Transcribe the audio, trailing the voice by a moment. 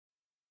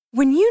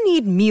When you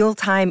need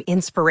mealtime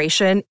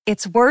inspiration,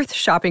 it's worth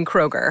shopping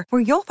Kroger,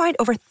 where you'll find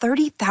over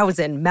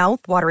 30,000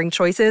 mouth-watering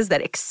choices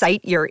that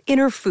excite your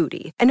inner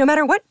foodie. And no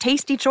matter what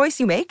tasty choice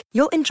you make,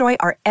 you'll enjoy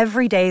our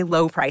everyday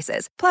low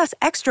prices, plus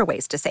extra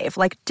ways to save,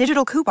 like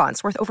digital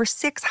coupons worth over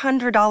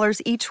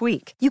 $600 each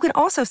week. You can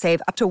also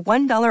save up to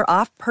 $1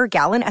 off per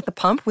gallon at the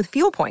pump with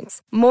fuel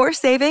points. More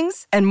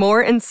savings and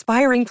more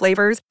inspiring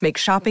flavors make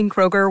shopping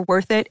Kroger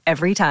worth it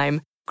every time.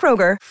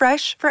 Kroger,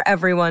 fresh for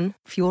everyone.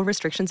 Fuel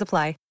restrictions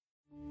apply.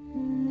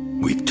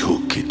 We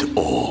took it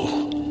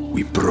all.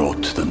 We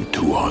brought them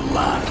to our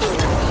land.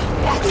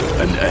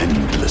 An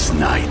endless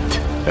night,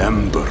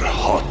 ember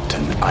hot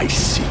and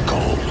icy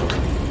cold.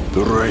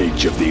 The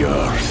rage of the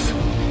earth.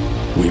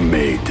 We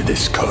made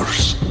this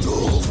curse.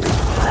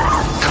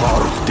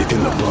 Carved it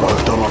in the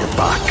blood on our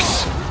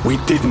backs. We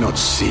did not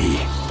see.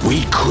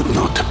 We could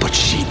not, but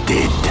she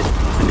did.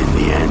 And in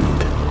the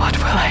end... What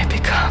will I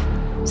become?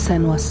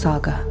 Senua's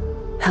Saga.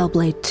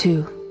 Hellblade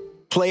 2.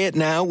 Play it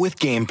now with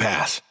Game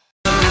Pass.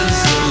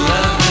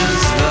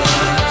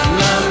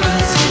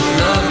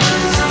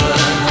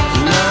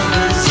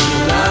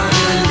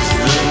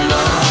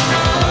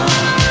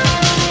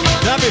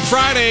 Happy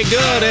Friday,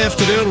 good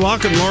afternoon.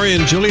 Welcome, Lori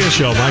and Julia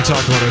Show, My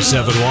Talk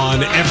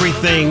 107.1,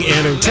 Everything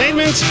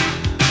Entertainment.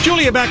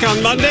 Julia back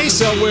on Monday,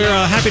 so we're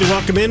happy to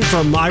welcome in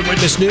from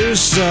Eyewitness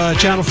News,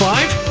 Channel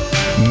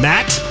 5,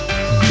 Matt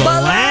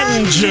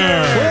Belanger.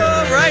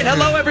 All right,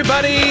 hello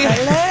everybody.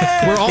 Hello.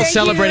 We're all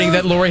celebrating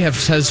that Lori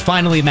has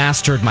finally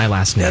mastered my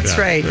last name. That's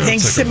right.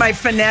 Thanks to my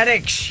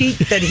phonetic sheet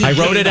that he I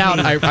wrote it out.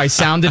 me. I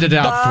sounded it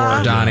out for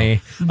her, Donnie.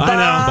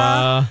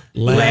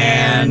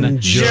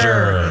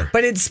 Belanger.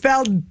 But it's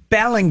spelled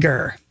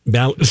Ballinger,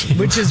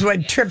 which is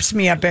what trips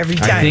me up every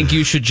time. I think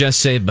you should just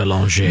say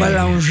Belanger.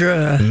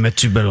 Belanger.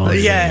 Mathieu Belanger.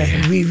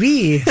 Yeah,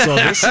 oui.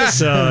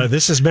 So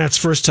this is Matt's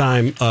first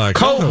time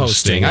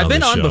co-hosting. I've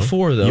been on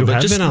before, though. You but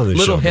have just been on the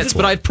little show hits,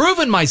 before. but I've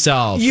proven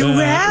myself. You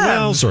have.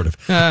 Well, sort of.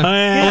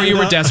 Or you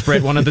were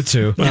desperate, one of the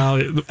two.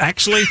 Well,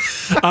 actually,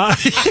 it's not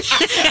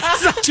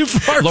too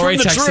far Lori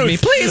from the texted truth. me,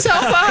 please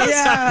help us.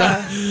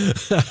 Yeah.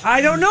 I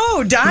don't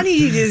know. Donnie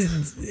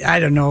is, I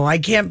don't know. I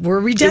can't,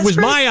 were we desperate? It was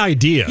my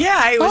idea.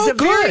 Yeah, it was a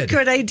very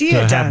good idea,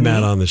 to Donnie. have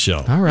Matt on the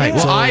show. All right. Yeah.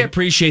 Well, I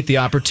appreciate the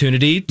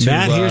opportunity to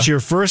Matt, here's your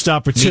first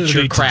opportunity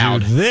your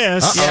crowd. to do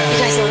this. You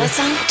guys know that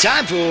song?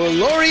 Time for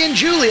Lori and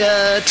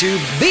Julia to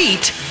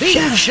beat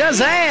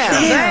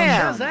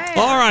Shazam.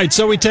 All right,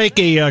 so we take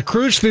a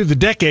cruise through the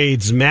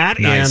decades, Matt,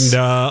 Nice.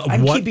 and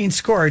I'm what keeping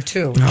score,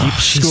 too.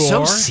 She's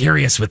so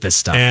serious with this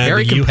stuff. and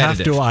Very you have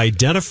competitive. to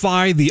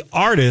identify the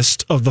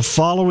artist of the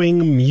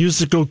following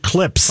musical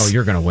clips. Oh,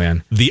 you're going to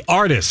win. The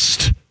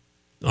artist.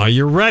 Are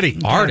you ready?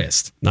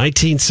 Artist.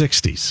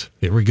 1960s.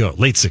 Here we go.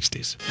 Late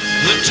 60s.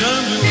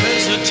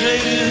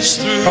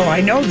 Oh,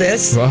 I know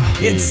this.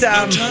 It's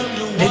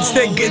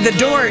the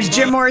Doors.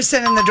 Jim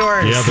Morrison and the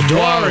Doors. Yeah, the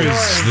Doors.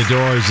 The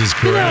Doors is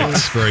correct.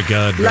 Very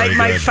good. Very Light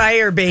My good.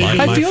 Fire, baby. Light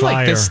I My feel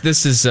like Fire.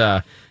 this is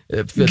Geared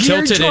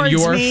tilted in towards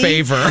your me.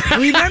 favor.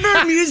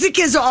 Remember, music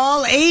is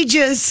all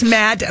ages,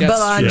 Matt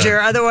Belanger.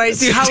 Yeah.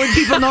 Otherwise, how would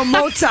people know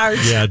Mozart?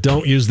 Yeah,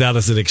 don't use that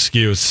as an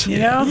excuse. You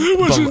know? I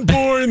wasn't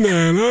born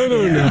then. I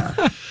don't know.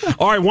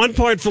 All right, 1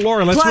 point for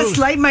Laura. Let's Plus, move.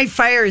 Light My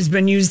Fire has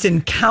been used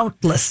in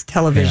countless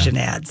television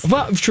ads.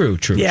 Well, true.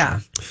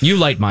 Yeah. True. You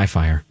light my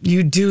fire.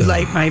 You do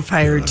light my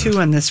fire, too,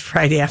 on this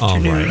Friday All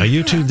afternoon. right, are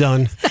you two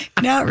done?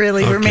 Not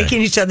really. We're Okay.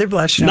 making each other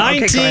blush now. Okay,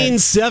 go ahead.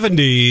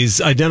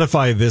 1970s.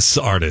 Identify this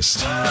artist.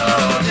 Steve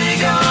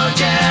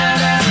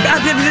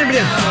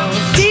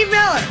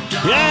Miller.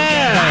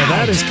 Yeah,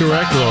 that is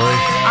correct, Lori.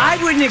 I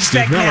wouldn't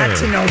expect Steve Matt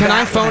Miller. to know Can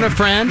that I phone one. a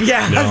friend?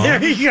 Yeah, No.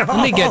 there you go.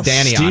 Let me get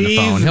Danny on the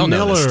phone. He'll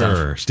know this stuff.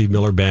 Miller. Steve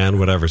Miller Band,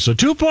 whatever. So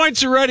 2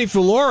 points are ready for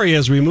Lori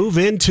as we move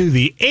into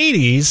the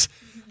 80s.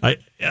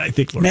 I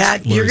think Lori's,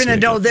 Matt, you're Lori's going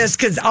to know go. this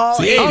because all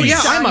the 80s 80s. Oh,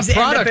 yeah, I'm a songs end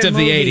up product in of the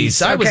movies.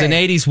 80s. I was Okay. an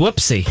 80s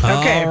whoopsie.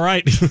 Okay. All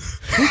right.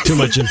 Too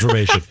much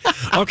information.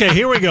 Okay,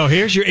 here we go.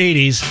 Here's your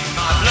 80s.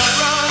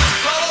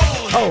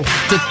 Oh,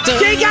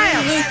 Jay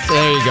Giles.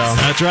 There you go.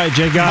 That's right,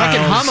 Jay Giles. I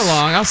can hum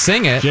along. I'll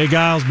sing it. Jay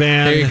Giles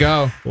Band. There you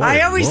go. Boy,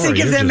 I always Lori, think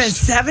of you're them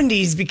just- as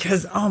 70s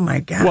because, oh my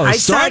God. Well, I it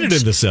started saw,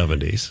 in the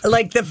 70s.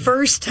 like the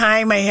first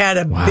time I had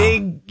a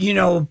big,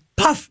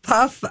 puff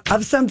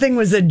of something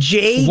was a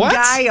Jay What?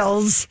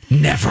 Giles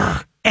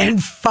Never. and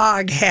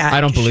Foghat. I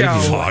don't believe show. you.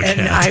 Foghat.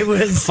 And I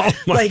was Oh,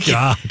 my like,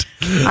 God.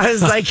 I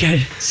was like a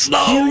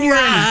junior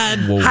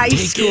in high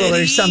school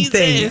or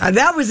something.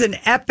 That was an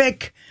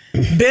epic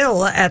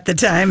bill at the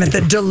time at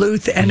the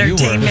Duluth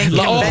Entertainment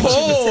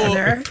Convention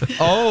Center.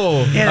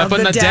 Oh, You know, up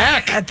on the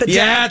deck. At the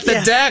yeah, deck. at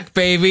the deck,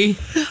 baby.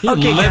 You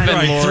Okay, living,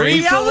 right. Lori. Three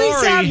We always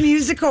Lori. have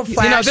musical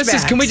flashbacks. This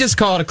is. Can we just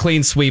call it a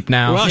clean sweep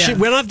now? Well,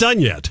 we're not done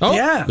yet. Oh,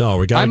 Yeah. No,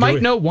 we got. I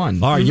might know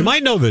one. All right, you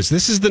might know this.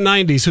 This is the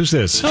 90s. Who's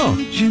this? Oh,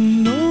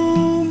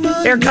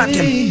 Eric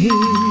Clapton.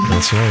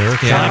 That's right, Eric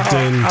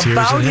Clapton. Tears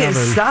About in his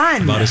Heaven.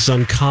 son. About his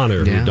son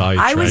Connor, Yeah. who died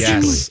I was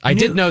tragically. yes. I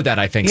did know that,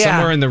 I think, Yeah.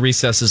 somewhere in the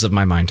recesses of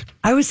my mind.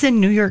 I was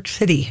in New York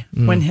City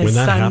when his When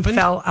that son happened?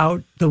 fell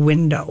out the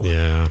window.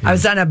 Yeah. I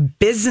was on a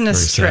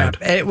business Very trip.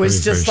 sad. It was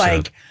Very, just very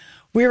like, sad.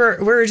 we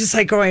were just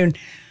like going,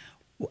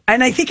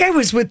 and I think I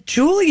was with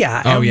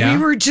Julia. Oh, and yeah?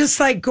 we were just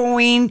like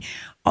going,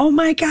 oh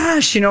my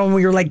gosh, and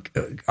we were like,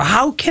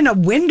 how can a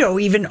window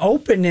even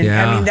open? And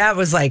I mean, that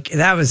was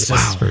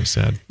just very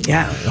sad.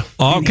 Yeah.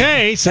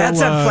 Okay, so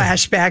that's a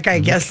flashback, I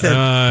guess,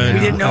 that we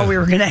didn't know we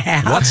were going to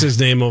have. What's his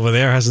name over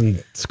there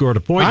hasn't scored a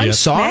point yet. I'm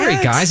sorry,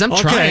 Matt. guys. I'm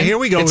Okay, trying. here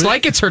we go. It's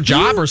like it's her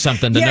job or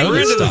something to know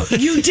this stuff.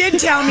 You did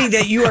tell me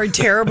that you are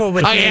terrible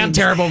with I names. am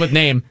terrible with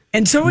name.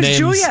 And so is names.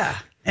 Julia.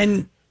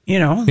 And,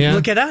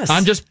 look at us.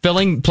 I'm just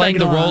playing Plugging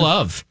the along. role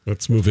of.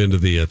 Let's move into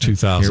the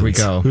 2000s. Here we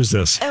go. Who's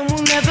this? And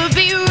we'll never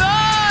be royals.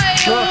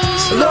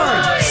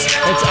 Lord.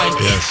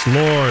 Yes,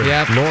 Lord.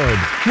 Yep. Lord.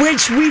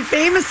 Which we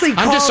famously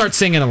called... I'm just start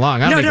singing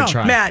along. I don't even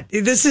try. Matt,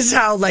 this is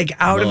how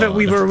out of it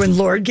we were when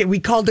Lord we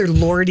called her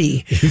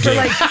Lordy. We're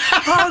like,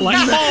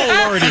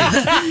 Lordy.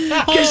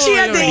 Because she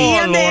had the E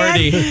on the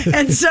Lordy. end,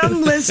 and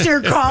some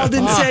listener called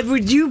and said,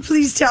 would you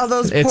please tell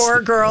those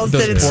poor girls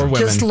that it's poor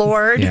just women.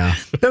 Lord? Yeah.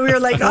 But we were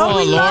like, we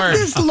love Lord.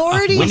 this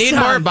Lordy We need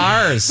song. more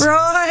bars.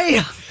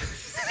 Roy.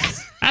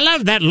 I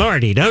love that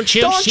Lordy, don't you?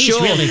 Don't She's you?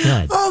 really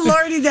good. Oh,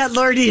 Lordy, that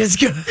Lordy is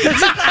good.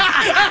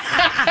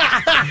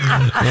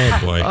 Oh,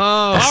 boy. Oh,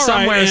 All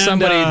somewhere right, and,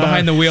 somebody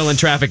behind the wheel in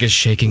traffic is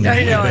shaking their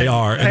I head. know. They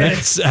are, and I know.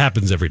 that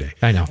happens every day.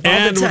 I know.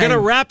 And the we're going to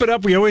time. wrap it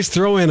up. We always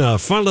throw in a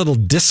fun little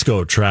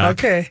disco track.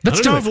 Okay. Let's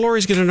I don't know if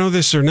Lori's going to know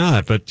this or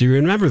not, but do you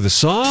remember the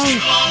song?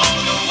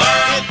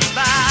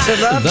 The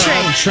Love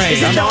Train.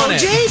 Is it I'm the on it.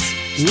 OJs?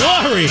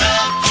 Lori.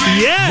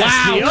 Yes,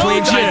 Wow, the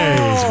clean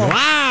OJs.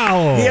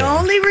 Wow. The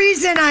only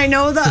reason I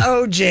know the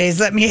OJs,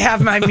 let me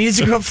have my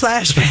musical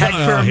flashback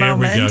for a Here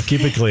moment. we go.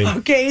 Keep it clean.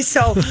 Okay,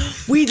 so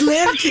we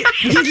lived.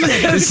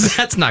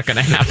 That's not going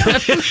to happen.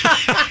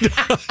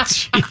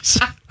 Jeez.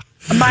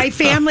 My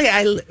family,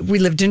 we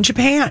lived in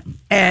Japan,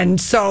 and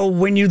so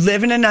when you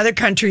live in another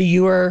country,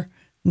 you are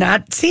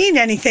not seeing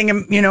anything,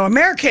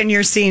 American.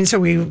 You're seeing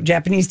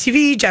Japanese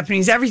TV,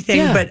 Japanese everything,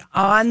 Yeah. but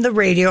on the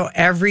radio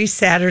every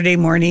Saturday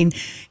morning,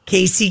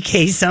 Casey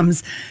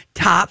Kasem's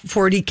Top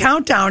 40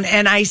 Countdown,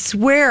 and I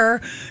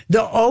swear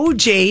the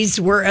OJs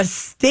were a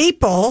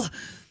staple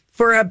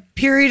for a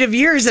period of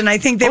years, and I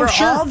think they were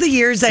all the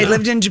years I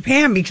lived in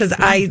Japan because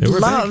I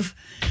love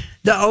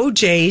the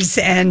OJs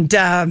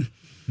and.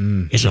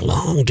 It's a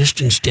long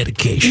distance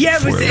dedication. Yeah,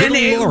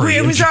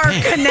 it was our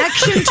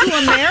connection to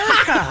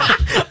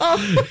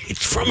America.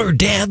 It's from her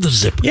dad, the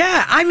zipper.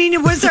 Yeah, I mean,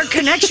 it was our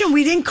connection.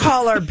 We didn't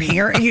call our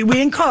parents. We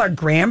didn't call our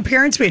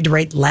grandparents. We had to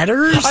write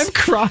letters. I'm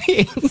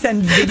crying.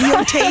 Send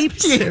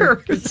videotapes or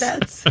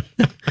cassettes.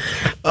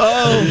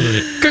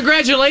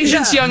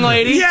 Congratulations, young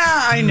lady. Yeah,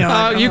 I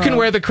know. You can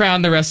wear the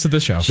crown the rest of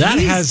the show. That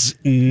has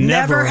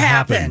never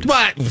happened.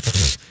 What?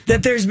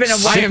 That there's been a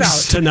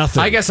wipeout. To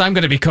nothing. I guess I'm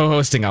going to be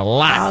co-hosting a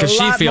lot because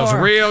she lot feels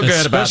more. real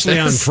good about Especially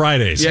on this.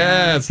 Fridays.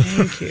 Yes.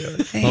 Thank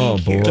you. Oh,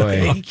 boy.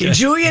 Thank you.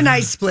 Julia and I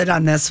split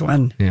on this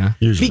one. Yeah.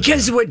 Usually.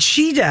 Because what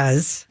she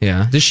does.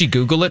 Yeah. Does she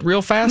Google it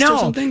real fast or No,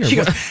 something? Or she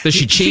goes. what? Does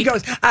she cheat? She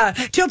goes.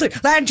 Children,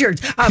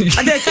 lanterns,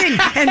 the thing,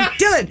 and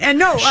Dylan, and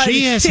no.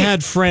 She has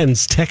had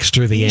friends text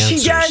her the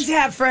answers. She does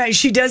have friends.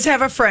 She does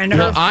have a friend.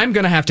 Well, I'm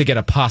going to have to get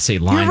a posse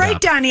lined You're right,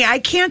 up. Donnie. I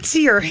can't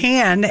see her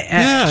hand.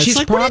 Yeah, it's She's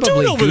like, what are you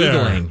probably doing over there?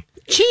 Googling.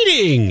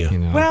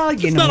 Cheating. Well,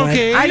 you know not what?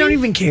 okay. I don't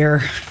even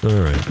care. All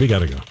right, we got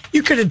to go.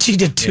 You could have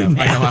cheated too, I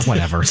Matt. know,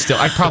 whatever. Still,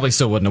 I probably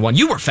still wouldn't have won.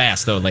 You were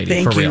fast, though, lady.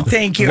 Thank for you. real.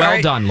 Thank you. Well All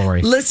right. done,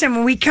 Lori. Listen,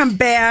 when we come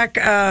back,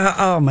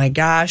 oh my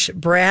gosh,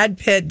 Brad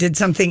Pitt did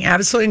something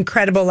absolutely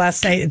incredible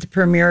last night at the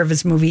premiere of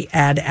his movie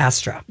Ad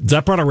Astra. Is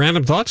that part of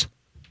Random Thoughts?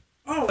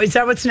 Oh, is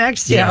that what's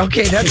next? Yeah,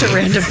 okay, that's a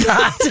random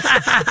thought.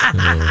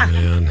 Oh,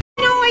 man.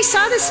 I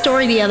saw this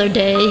story the other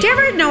day. Do you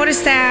ever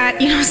notice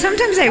that?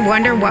 Sometimes I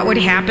wonder what would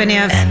happen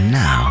if... And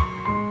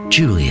now,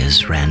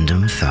 Julia's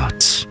random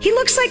thoughts. He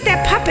looks like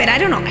that puppet. I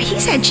don't know.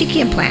 He's had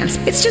cheeky implants.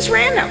 It's just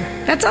random.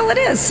 That's all it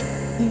is.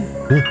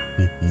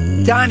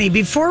 Donnie,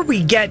 before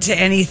we get to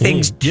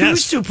anything too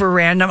super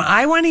random,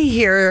 I want to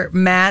hear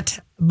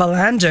Matt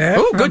Belanger.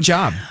 Oh, good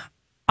job.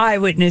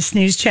 Eyewitness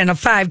News Channel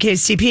 5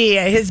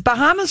 KCP, his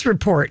Bahamas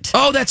report.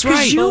 Oh, that's right.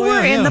 Because you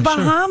were in the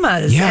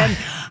Bahamas. Yeah. And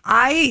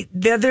I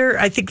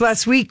think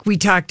last week we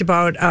talked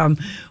about,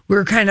 we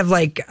were kind of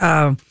like,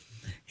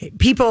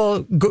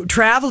 people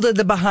travel to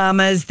the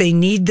Bahamas. They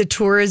need the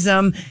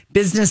tourism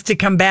business to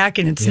come back.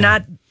 And it's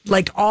not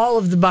like all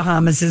of the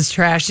Bahamas is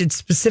trash. It's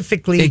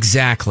specifically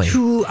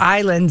two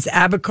islands,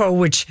 Abaco,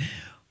 which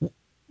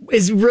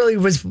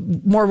was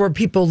more where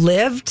people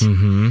lived.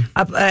 And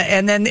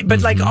then,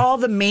 but like all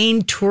the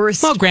main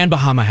tourists. Well, Grand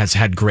Bahama has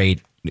had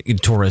great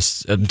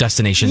tourist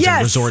destinations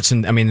and resorts,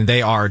 and I mean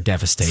they are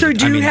devastated. So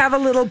do you have a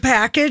little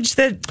package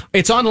that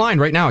it's online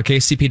right now at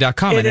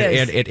kcp.com, and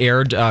it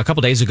aired a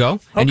couple days ago,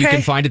 and you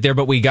can find it there.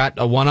 But we got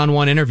a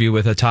one-on-one interview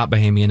with a top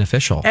Bahamian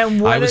official. And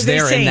what I was are they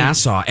there saying? in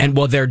Nassau, and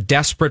their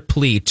desperate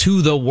plea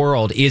to the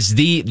world is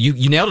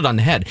you nailed it on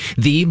the head.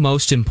 The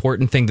most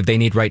important thing that they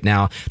need right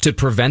now to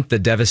prevent the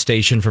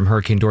devastation from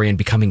Hurricane Dorian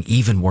becoming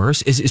even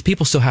worse is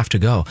people still have to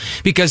go,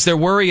 because their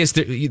worry is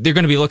they're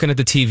going to be looking at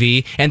the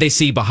TV and they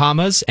see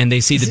Bahamas and they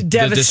see see the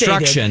devastated.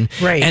 destruction,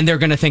 Right. and they're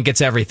going to think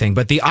it's everything.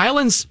 But the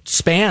islands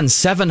span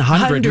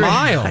 700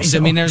 miles. I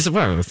mean, there's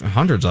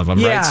hundreds of them,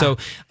 Yeah. right? So,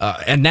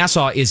 and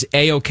Nassau is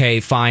A-OK,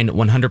 fine,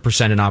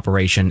 100% in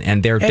operation,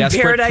 and they're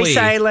desperate Paradise plea.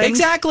 Island,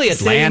 Exactly,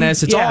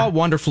 Atlantis. It's all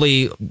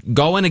wonderfully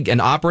going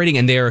and operating,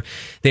 and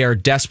they are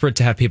desperate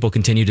to have people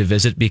continue to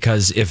visit,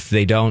 because if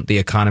they don't, the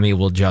economy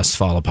will just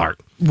fall apart.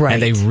 Right.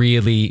 And they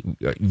really,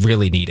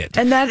 really need it.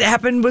 And that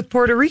happened with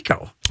Puerto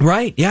Rico.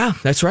 Right. Yeah,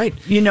 that's right.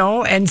 You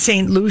know, and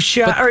St.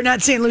 Lucia, or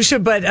not St. Lucia,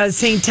 but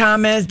St.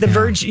 Thomas, the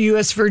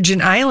U.S.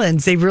 Virgin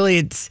Islands. They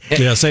really,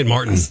 St.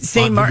 Martin.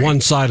 St. Martin. One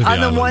side of the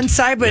island. On the one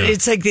side, but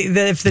it's like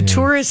if the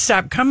tourists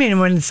stop coming,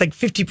 when it's like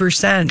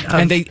 50%.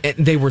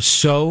 And they were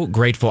so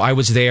grateful. I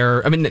was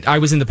there. I mean, I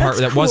was in the part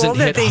that wasn't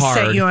hit they hard.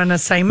 sent you on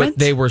assignment. But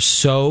they were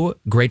so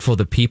grateful,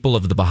 the people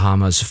of the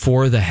Bahamas,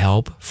 for the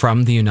help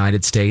from the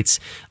United States.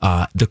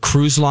 The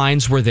cruise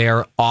lines were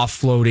there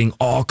offloading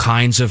all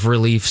kinds of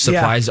relief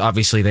supplies. Yeah.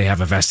 Obviously, they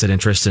have a vested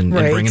interest in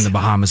bringing the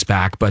Bahamas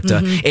back, but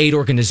aid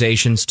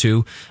organizations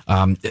too,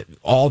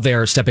 all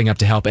there stepping up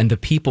to help. And the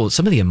people,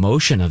 some of the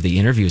emotion of the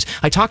interviews.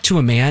 I talked to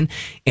a man,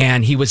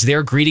 and he was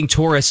there greeting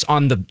tourists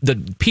on the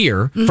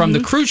pier from the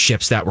cruise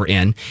ships that were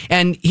in,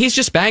 and he's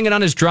just banging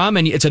on his drum,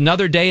 and it's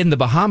another day in the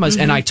Bahamas.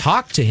 And I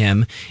talked to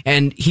him,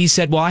 and he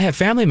said, well, I have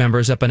family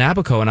members up in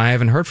Abaco, and I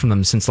haven't heard from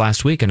them since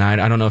last week, and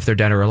I don't know if they're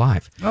dead or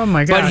alive. Oh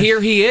my God. But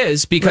here he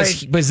is,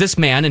 because this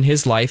man in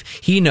his life,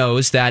 he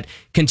knows that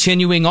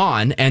continuing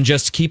on and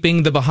just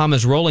keeping the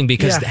Bahamas rolling,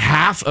 because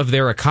half of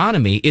their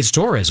economy is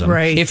tourism.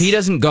 Right. If he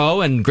doesn't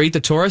go and greet the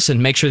tourists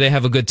and make sure they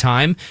have a good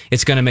time,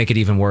 it's going to make it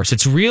even worse.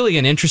 It's really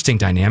an interesting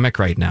dynamic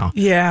right now.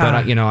 Yeah. But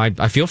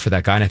I feel for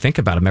that guy, and I think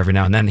about him every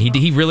now and then.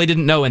 He really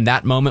didn't know in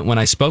that moment when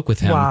I spoke with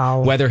him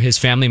whether his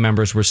family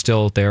members were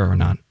still there or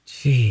not.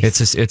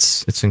 Jeez.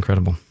 It's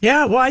incredible.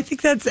 Yeah, well, I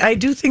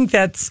do think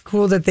that's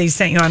cool that they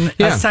sent you on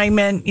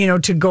assignment,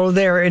 to go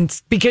there,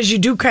 and because you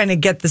do kind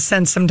of get the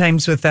sense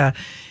sometimes with a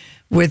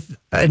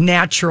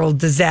natural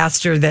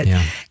disaster that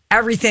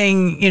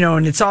everything,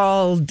 and it's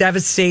all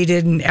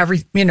devastated and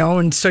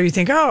and so you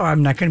think, oh,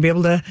 I'm not going to be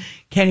able to,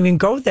 can't even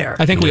go there.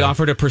 I think we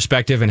offered a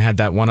perspective and had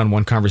that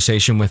one-on-one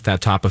conversation with that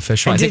top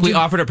official. And I think we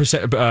offered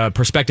a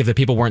perspective that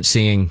people weren't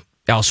seeing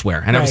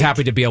elsewhere, and I was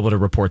happy to be able to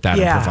report that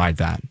and provide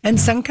that. And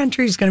Sun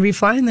Country is going to be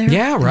flying there.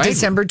 Yeah, right.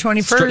 December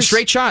 21st.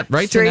 Straight shot,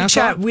 right? Straight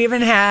shot. We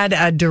haven't had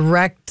a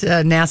direct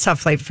Nassau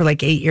flight for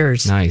like 8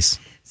 years. Nice.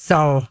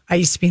 So I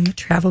used to be in the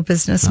travel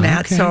business,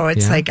 Matt. Okay, So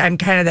it's like I'm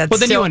kind of that. Well,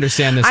 then you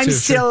understand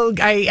this too.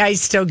 I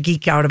still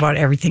geek out about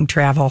everything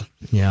travel.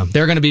 Yeah,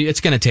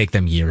 it's going to take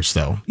them years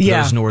though.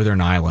 Yeah. Those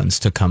northern islands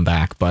to come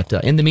back, but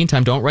in the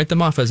meantime, don't write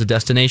them off as a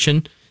destination.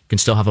 You can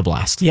still have a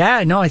blast.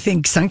 Yeah, no, I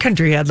think Sun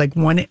Country had like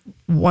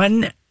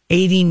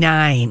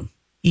 189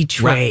 each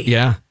way.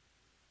 Yeah.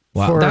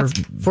 Wow.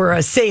 For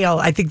a sale.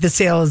 I think the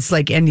sale is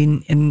like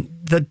ending in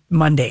the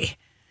Monday.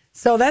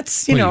 So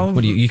that's,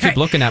 you keep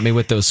looking at me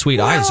with those sweet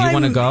eyes. You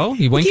want to go?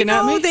 You winking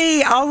at me?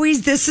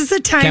 This is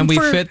the time. Can we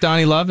fit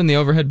Donnie Love in the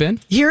overhead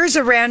bin? Here's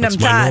a random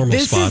thought.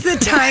 This is the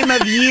time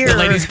of year. The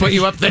ladies put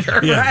you up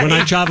there. Yeah, right. When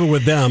I travel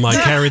with them, I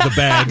carry the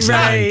bags,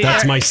 and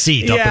that's my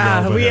seat up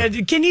in the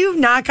overhead. Can you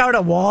knock out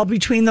a wall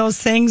between those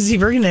things?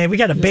 We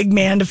got a big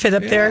man to fit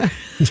up there.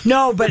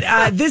 No, but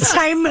this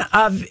time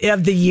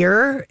of the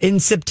year in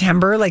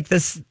September, like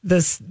this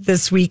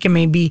week and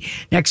maybe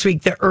next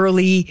week, the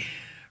early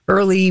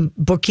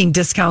booking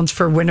discounts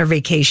for winter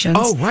vacations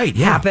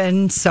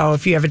happen. So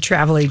if you have a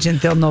travel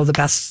agent, they'll know the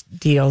best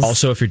deals.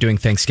 Also, if you're doing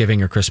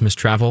Thanksgiving or Christmas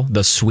travel,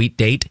 the sweet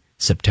date,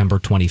 September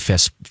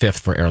 25th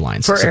for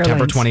airlines.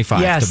 September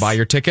 25 to buy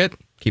your ticket.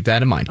 Keep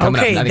that in mind.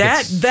 Coming up.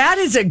 That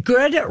is a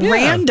good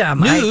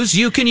random news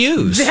you can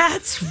use.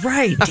 That's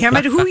right. Damn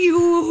it.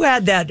 Who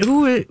had that?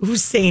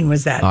 Whose saying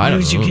was that?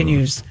 News you can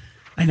use.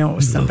 I know it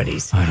was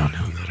somebody's. I don't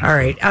know. All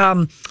right.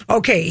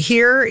 Okay.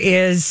 Here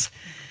is.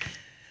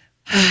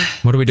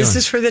 What are we doing? This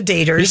is for the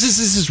daters. This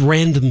is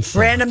random thoughts.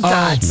 Random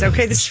thoughts.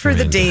 Okay, this is for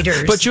the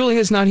daters. But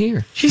Julia's not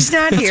here. She's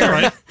not here. All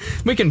right.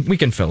 We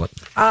can fill it.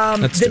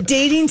 The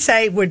dating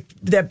site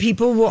that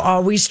people will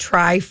always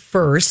try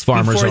first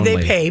Farmers before they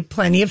only. pay.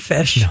 Plenty of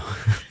Fish.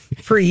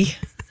 Free.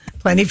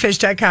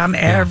 Plentyfish.com.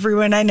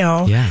 Everyone I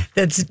know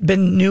that's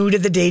been new to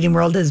the dating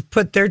world has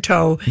put their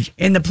toe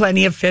in the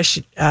Plenty of Fish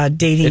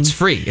dating. It's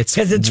free.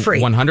 Because it's free.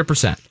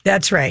 100%.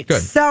 That's right.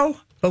 Good. So,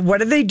 but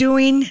what are they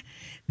doing?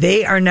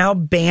 They are now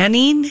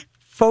banning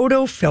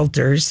photo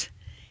filters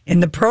in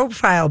the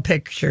profile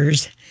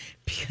pictures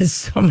because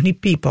so many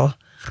people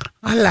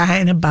are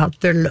lying about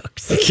their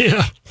looks.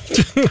 Yeah.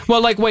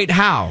 Well, wait,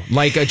 how?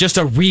 Just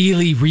a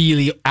really,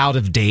 really out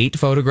of date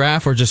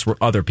photograph, or just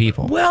other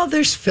people? Well,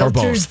 there's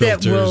filters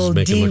that will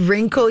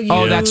de-wrinkle you.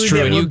 Oh, that's true.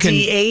 That and will you can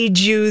de-age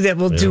you. That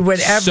will do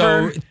whatever.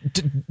 So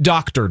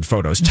doctored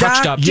photos,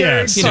 touched up.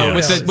 Yes.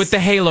 With the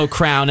halo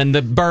crown and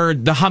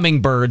the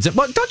hummingbirds.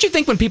 Well, don't you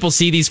think when people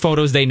see these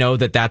photos, they know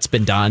that that's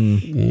been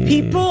done?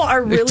 People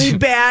are really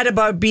bad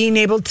about being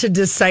able to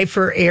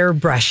decipher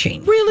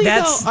airbrushing. Really,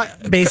 that's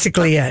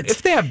basically it.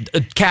 If they have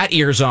cat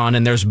ears on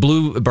and there's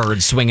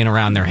bluebirds swinging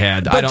around their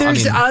head. But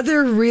there's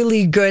other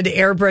really good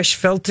airbrush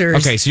filters.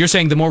 Okay, so you're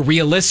saying the more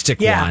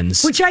realistic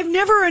ones. Which I've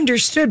never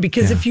understood,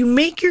 because if you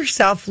make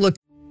yourself look...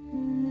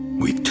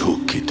 We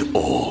took it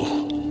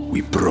all.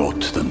 We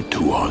brought them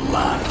to our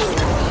land.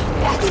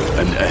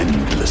 An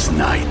endless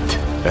night,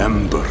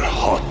 ember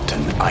hot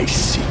and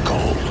icy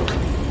cold.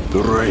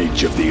 The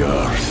rage of the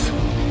earth.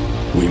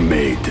 We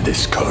made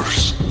this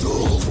curse.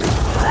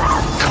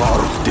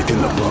 Carved it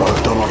in the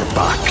blood on our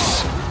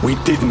backs. We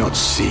did not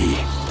see.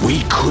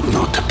 We could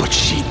not, but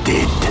she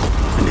did.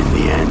 And in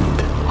the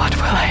end... What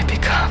will I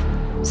become?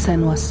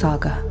 Senua's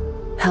Saga.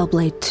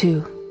 Hellblade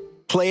 2.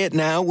 Play it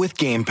now with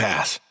Game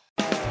Pass.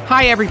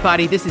 Hi,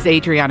 everybody. This is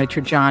Adriana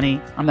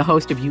Trajani. I'm the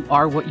host of You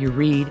Are What You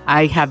Read.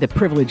 I have the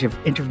privilege of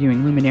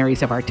interviewing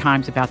luminaries of our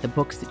times about the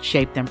books that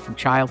shaped them from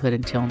childhood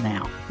until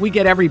now. We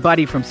get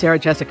everybody from Sarah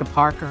Jessica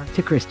Parker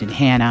to Kristen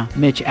Hanna,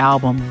 Mitch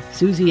Albom,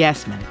 Susie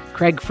Essman,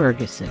 Craig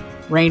Ferguson,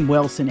 Rainn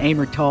Wilson,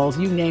 Amor Tolls,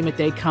 you name it,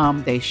 they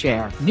come, they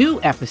share.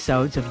 New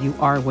episodes of You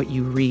Are What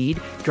You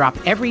Read drop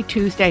every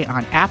Tuesday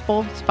on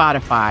Apple,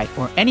 Spotify,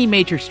 or any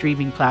major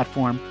streaming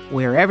platform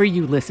wherever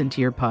you listen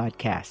to your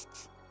podcasts.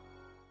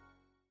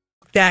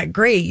 That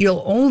great,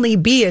 you'll only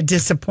be a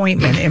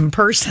disappointment in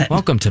person.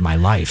 Welcome to my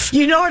life.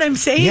 You know what I'm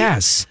saying?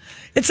 Yes.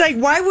 It's like,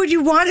 why would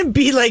you want to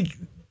be like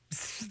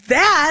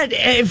that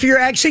if you're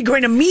actually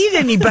going to meet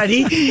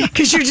anybody?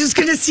 Because you're just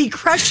going to see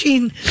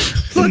crushing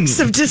looks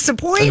of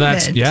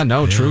disappointment.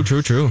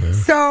 True.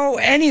 So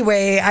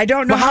anyway, I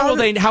don't know how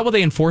will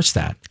they enforce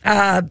that?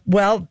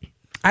 Well,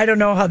 I don't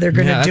know how they're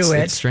going to do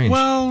it. It's strange.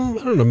 Well,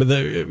 I don't know.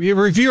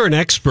 If you're an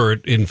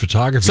expert in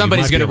photography,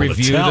 somebody's going to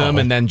review them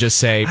and then just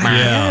say,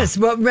 yes.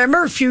 Well,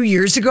 remember a few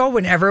years ago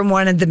when everyone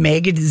wanted the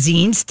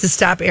magazines to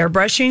stop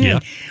airbrushing? Yeah.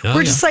 And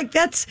we're just like,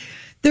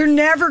 they're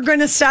never going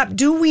to stop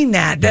doing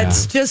that.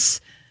 That's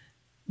just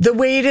the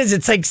way it is.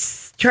 It's like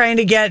trying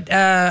to get,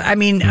 I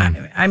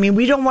mean,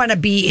 we don't want to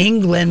be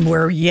England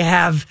where you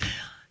have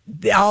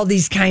all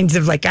these kinds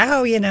of like, I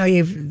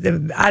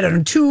don't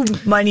know, too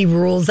many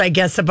rules, I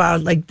guess,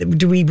 about like,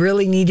 do we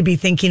really need to be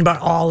thinking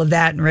about all of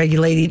that and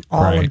regulating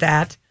all of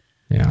that?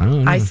 Yeah, I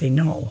don't know. I say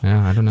no.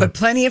 Yeah, I don't know. But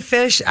Plenty of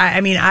Fish,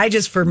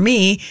 for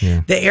me,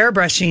 the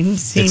airbrushing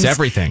seems it's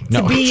everything.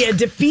 to be a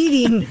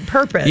defeating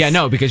purpose. Yeah,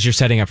 no, because you're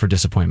setting up for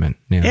disappointment.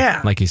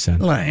 Yeah. Like you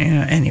said. Well,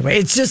 anyway,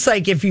 it's just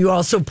like if you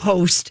also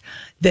post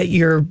that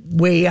you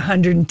weigh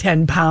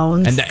 110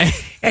 pounds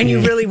and you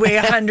really weigh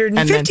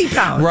 150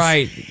 pounds.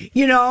 Right.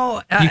 You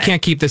know. You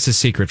can't keep this a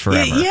secret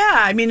forever. Yeah,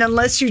 I mean,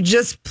 unless you're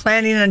just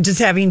planning on just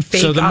having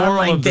fake online things. So the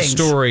moral of the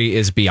story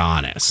is be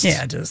honest.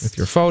 Yeah, just. With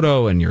your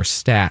photo and your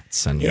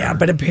stats. And yeah,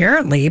 but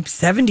apparently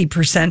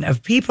 70%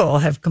 of people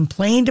have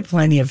complained to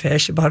Plenty of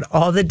Fish about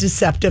all the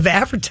deceptive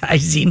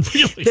advertising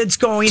that's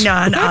going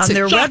on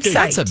their website.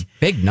 That's a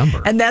big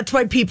number. And that's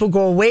why people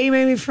go away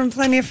maybe from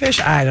Plenty of Fish.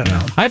 I don't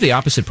know. I have the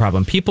opposite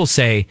problem. People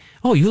say,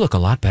 oh, you look a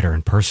lot better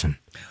in person.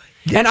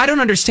 And I don't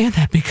understand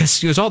that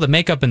because it was all the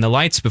makeup and the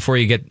lights before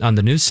you get on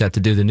the news set to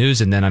do the news.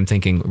 And then I'm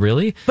thinking,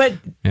 really? But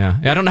yeah,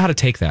 I don't know how to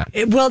take that.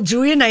 Well,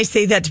 Julia and I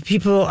say that to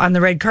people on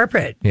the red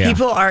carpet. Yeah.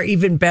 People are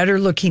even better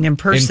looking in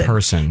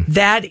person.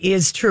 That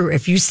is true.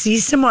 If you see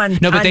someone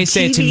but they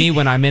say it to me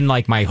when I'm in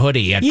like my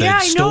hoodie at the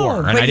store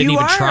and I didn't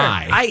even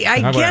try.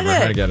 I get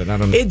it. I get it. I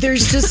don't know.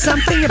 There's just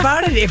something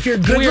about it. If you're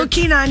good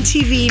looking on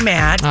TV,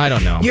 Matt, I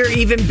don't know. You're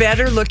even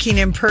better looking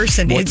in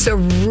person. It's a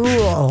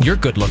rule. You're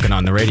good looking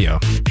on the radio.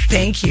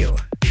 Thank you.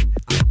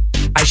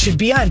 I should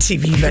be on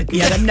TV, but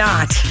yet I'm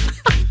not.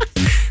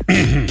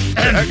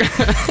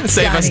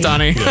 Save us,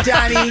 Donnie.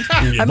 Donnie,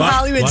 I'm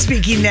Hollywood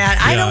speaking that.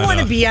 I don't want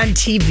to be on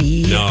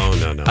TV. No.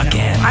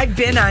 Again. I've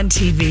been on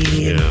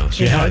TV. And,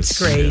 it's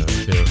great.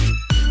 Yeah.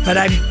 But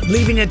I'm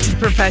leaving it to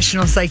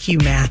professionals like you,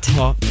 Matt.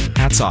 Well,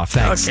 hats off.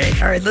 Thanks. Okay.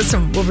 All right.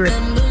 Listen, we'll be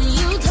right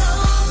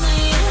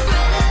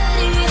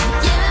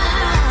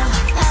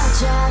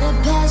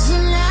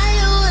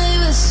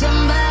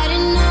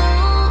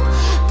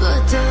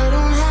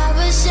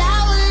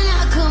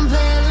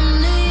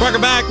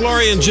Welcome back,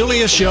 Lori and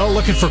Julia show.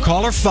 Looking for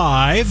caller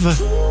 5.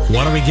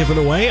 What are we giving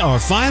away? Our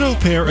final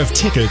pair of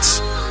tickets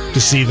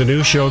to see the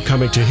new show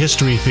coming to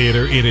History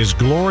Theater. It is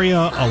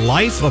Gloria, A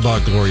Life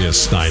about Gloria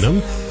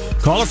Steinem.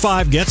 Caller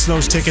 5 gets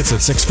those tickets at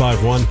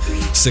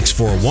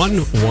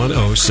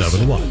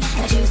 651-641-1071.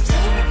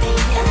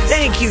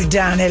 Thank you,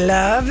 Donnie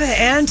Love.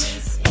 And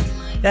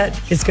that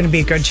is going to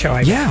be a good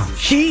show.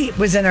 She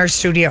was in our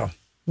studio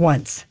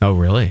once. Oh,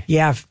 really?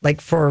 Yeah,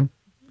 like for...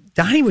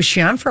 Donnie, was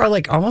she on for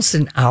like almost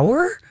an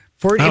hour?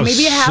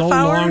 Maybe a half hour?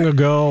 So long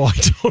ago, I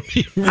don't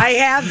even I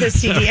have the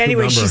CD.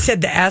 Anyway, she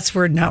said the S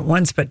word not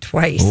once, but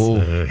twice. Ooh,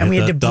 and we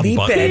had to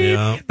bleep it.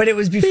 Yeah. But it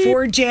was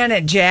before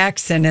Janet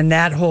Jackson and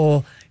that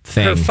whole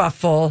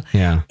kerfuffle.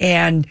 Yeah.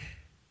 And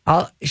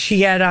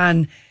she had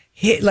on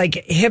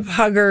hip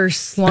hugger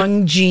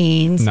slung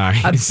jeans,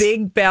 nice. a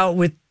big belt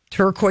with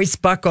turquoise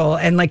buckle,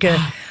 and like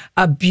a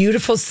a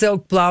beautiful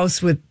silk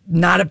blouse with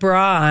not a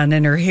bra on,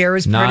 and her hair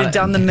was parted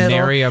down the middle.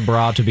 Nary a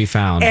bra to be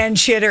found. And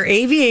she had her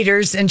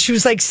aviators, and she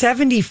was like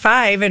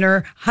 75, and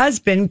her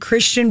husband,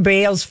 Christian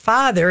Bale's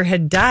father,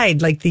 had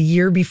died like the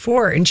year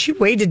before, and she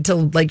waited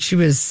till like she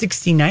was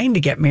 69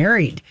 to get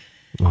married.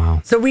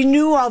 Wow. So we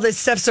knew all this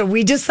stuff, so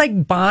we just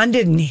like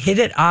bonded and hit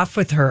it off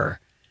with her.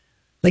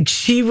 Like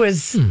she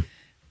was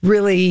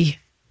really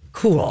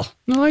cool.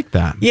 I like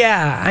that.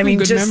 Yeah, I mean,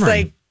 good just memory.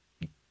 like,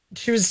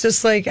 she was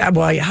just like,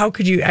 well, how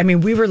could you? I mean,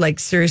 we were like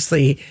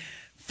seriously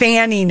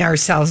fanning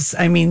ourselves.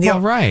 I mean,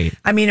 right.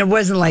 I mean, it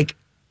wasn't like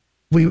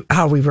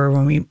how we were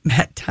when we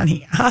met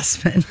Donny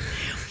Osmond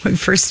when we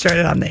first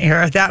started on the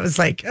air. That was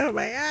like, oh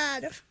my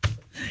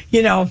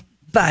God,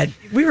 but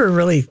we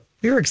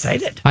were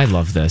excited. I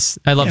love this.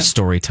 I love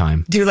story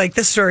time. Do you like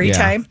the story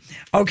time?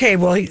 Okay,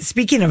 well,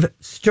 speaking of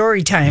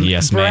story time,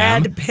 yes,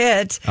 Brad ma'am.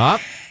 Pitt,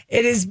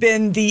 it has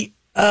been the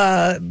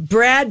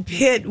Brad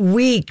Pitt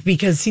week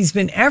because he's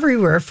been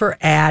everywhere for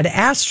Ad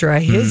Astra,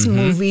 his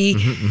movie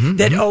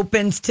that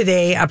opens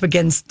today up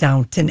against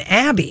Downton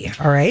Abbey.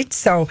 All right.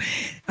 So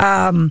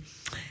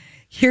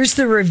here's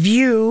the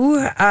review.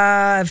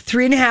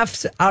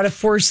 3.5 out of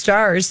 4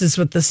 stars is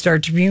what the Star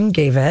Tribune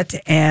gave it.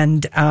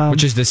 And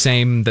which is the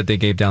same that they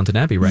gave Downton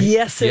Abbey, right?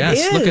 Yes, it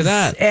is. Look at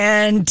that.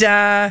 And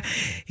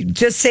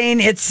just saying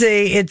it's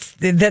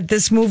that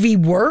this movie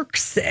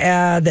works,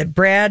 that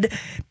Brad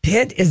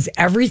Pitt is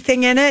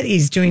everything in it.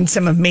 He's doing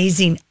some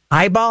amazing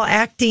eyeball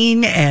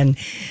acting and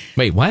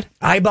wait, what?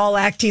 Eyeball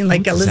acting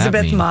like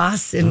Elizabeth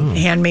Moss in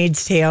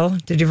Handmaid's Tale.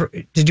 Did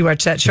you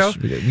watch that show?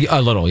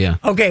 A little, yeah.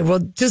 Okay, well,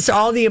 just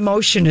all the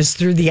emotion is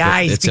through the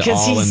eyes It's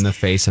because all in the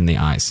face and the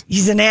eyes.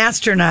 He's an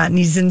astronaut and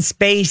he's in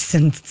space,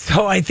 and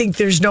so I think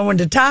there's no one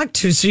to talk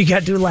to, so you got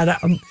to do a lot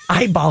of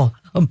eyeball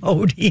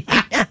emoji.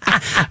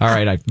 All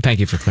right, I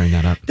thank you for clearing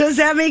that up. Does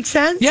that make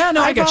sense? Yeah,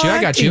 no, I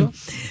got you.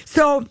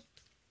 So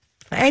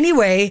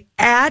anyway,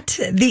 at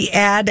the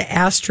Ad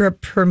Astra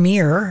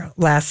premiere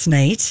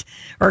Wednesday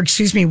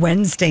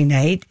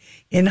night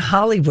in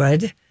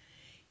Hollywood,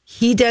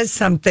 he does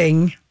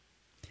something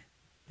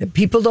that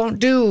people don't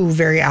do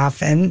very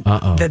often.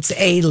 That's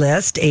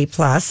A-list, A+.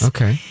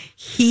 Okay.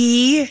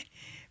 He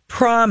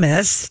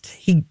promised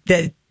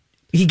that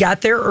he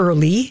got there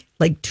early,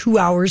 like 2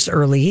 hours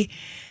early,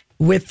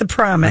 with the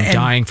promise. I'm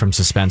dying from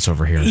suspense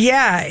over here.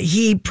 Yeah,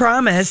 he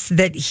promised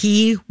that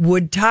he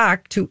would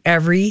talk to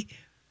every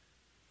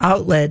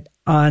outlet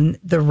on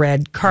the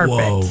red carpet.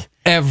 Whoa.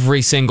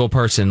 Every single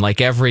person, like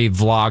every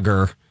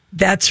vlogger.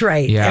 That's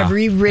right. Yeah.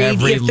 Every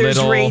radio, if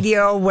there's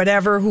radio,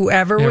 whatever,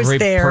 whoever was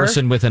there. Every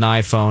person with an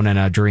iPhone and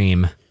a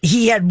dream.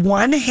 He had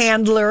one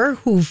handler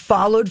who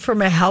followed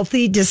from a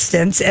healthy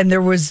distance, and there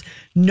was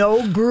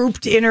no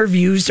grouped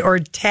interviews or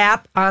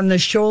tap on the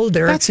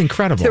shoulder. That's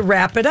incredible. To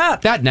wrap it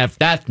up.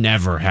 That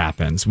never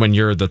happens when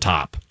you're the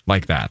top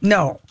like that.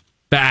 No.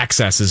 The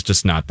access is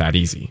just not that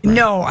easy. Right?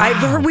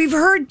 No, we've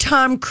heard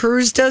Tom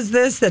Cruise does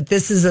this, that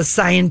this is a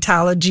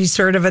Scientology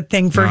sort of a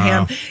thing for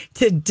him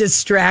to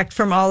distract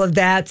from all of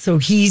that. So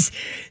he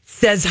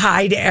says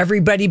hi to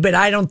everybody, but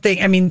I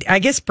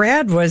guess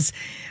Brad was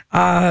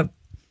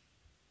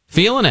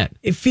feeling it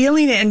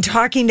and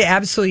talking to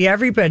absolutely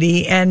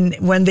everybody. And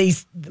when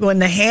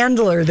the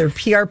handler, their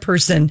PR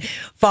person,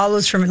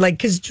 follows from, like,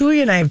 because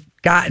Julia and I have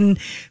gotten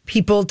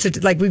people to,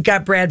 like, we've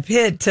got Brad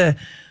Pitt to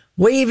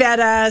wave at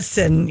us,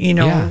 and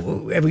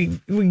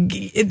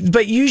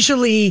but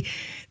usually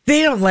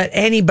they don't let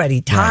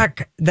anybody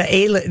talk.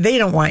 Right. They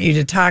don't want you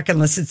to talk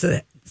unless it's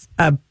a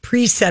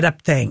pre-set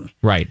up thing.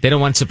 Right. They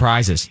don't want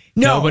surprises.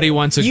 No, nobody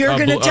wants a You're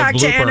going to talk to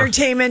blooper.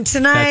 Entertainment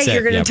Tonight.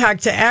 You're going to talk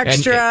to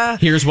Extra. And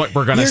here's what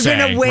we're going to say. You're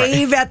going to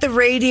wave at the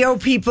radio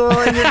people,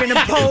 and you're going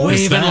to pose.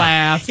 Wave and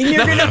laugh. And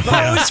you're going to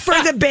pose for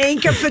the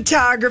bank of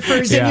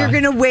photographers, and you're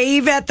going to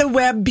wave at the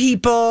web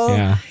people.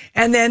 Yeah.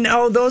 And then,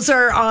 those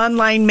are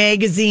online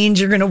magazines.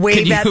 You're going to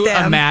wave at them.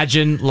 Can you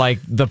imagine, like,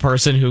 the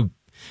person who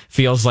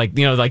feels like,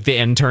 like the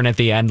intern at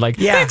the end, like,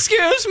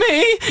 excuse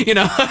me,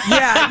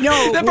 Yeah,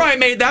 no. That probably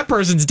made that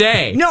person's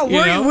day. No,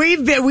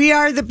 we've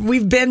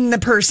been the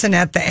person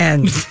at the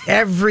end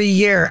every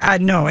year.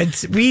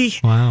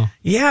 Wow.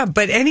 Yeah,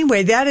 but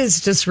anyway, that is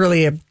just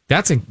really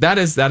that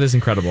is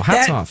incredible.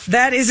 Hats off.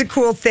 That is a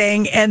cool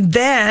thing. And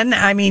then,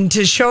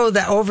 to show the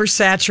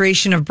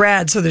oversaturation of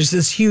Brad, so there's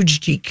this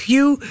huge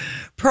GQ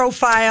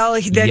profile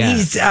that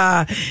he's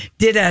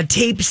did a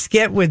tape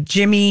skit with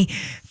Jimmy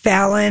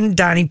Fallon.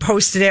 Donnie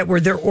posted it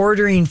where they're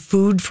ordering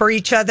food for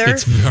each other.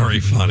 It's very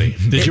funny.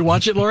 Did you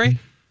watch it, Lori?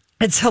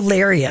 It's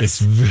hilarious. It's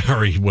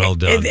very well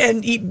done.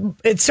 And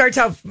it starts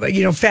out,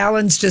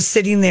 Fallon's just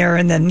sitting there,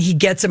 and then he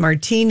gets a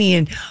martini,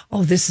 and,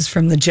 this is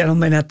from the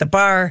gentleman at the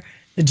bar.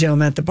 The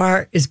gentleman at the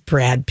bar is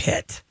Brad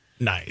Pitt.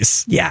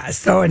 Nice. Yeah.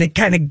 So, and it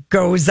kind of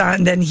goes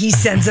on. Then he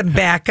sends him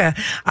back a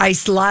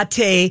iced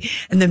latte,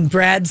 and then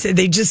Brad said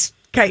they just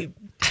they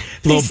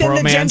send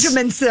the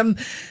gentleman some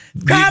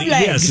crab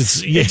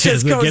legs. Yes, it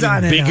just goes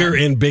on bigger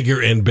and bigger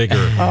and bigger.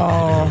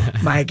 Oh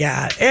my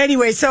God.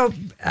 Anyway, so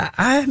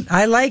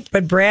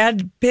but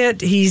Brad Pitt,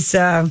 he's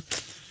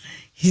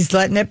He's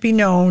letting it be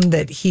known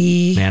that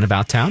he... Man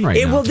about town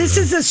right now. Well, this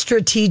is a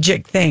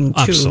strategic thing, too.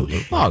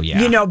 Absolutely. Oh,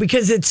 yeah.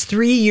 Because it's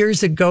 3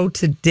 years ago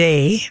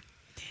today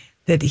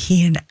that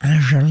he and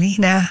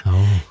Angelina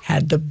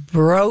had the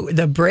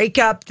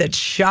breakup that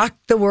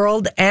shocked the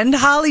world and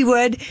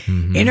Hollywood.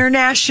 Mm-hmm.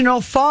 International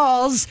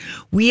Falls.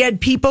 We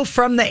had people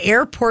from the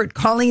airport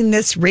calling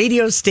this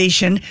radio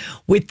station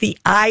with the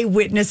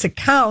eyewitness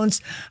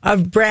accounts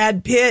of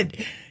Brad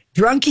Pitt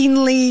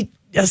drunkenly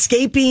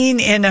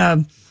escaping in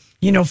a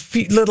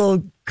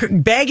little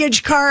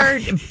baggage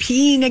cart,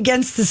 peeing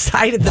against the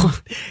side of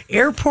the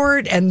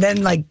airport. And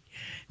then,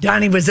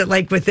 Donnie, was it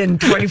within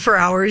 24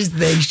 hours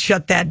they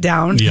shut that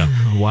down? Yeah.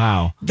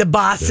 Wow. The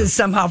bosses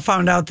somehow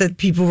found out that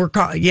people were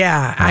calling.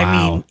 Yeah. Wow.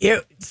 I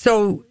mean,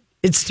 so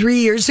it's 3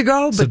 years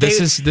ago. But so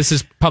this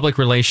is public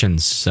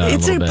relations.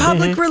 It's a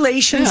public Mm-hmm.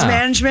 relations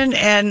management,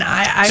 and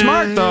I'm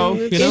smart though.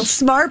 It's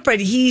smart,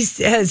 but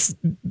has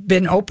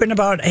been open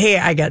about, hey,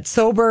 I got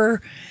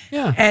sober.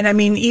 Yeah. And I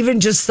mean,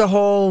 even just the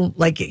whole,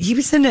 he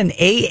was in an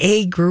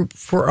AA group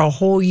for a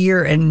whole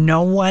year and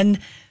no one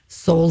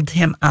sold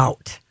him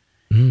out.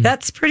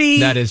 That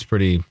is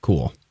pretty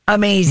cool.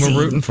 Amazing.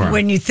 We're rooting for him.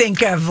 When you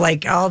think of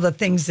all the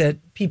things that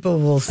people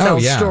will sell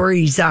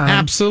stories on.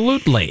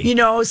 Absolutely.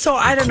 So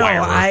I don't know.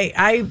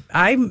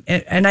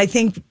 I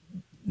think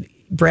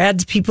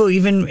Brad's people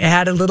even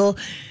had a little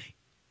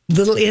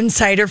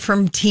insider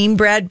from Team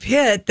Brad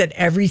Pitt that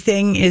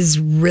everything is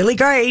really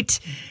great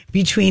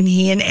between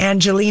he and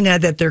Angelina,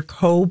 that they're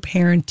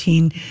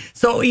co-parenting.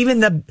 So even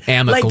the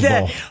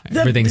amicable,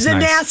 everything's the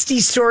nice. nasty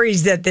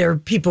stories that their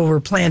people were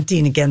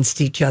planting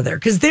against each other,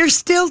 because they're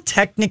still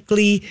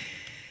technically,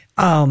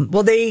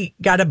 they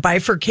got a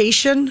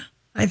bifurcation,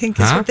 I think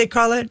is what they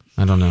call it.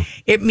 I don't know.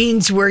 It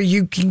means where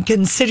you can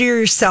consider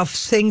yourself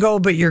single,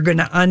 but you're going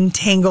to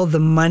untangle the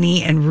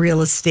money and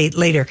real estate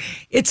later.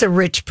 It's a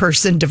rich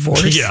person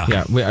divorce. Yeah.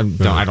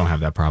 I don't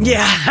have that problem.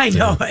 Yeah, I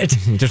know it.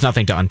 There's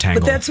nothing to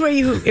untangle. But that's why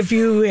if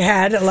you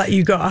had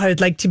you go,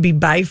 I'd like to be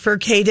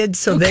bifurcated,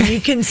 so then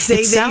you can say it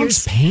that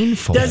sounds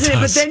painful. Doesn't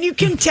it? But then you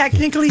can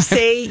technically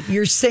say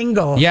you're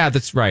single. Yeah,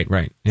 that's right.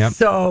 Yep.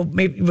 So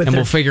maybe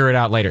we'll figure it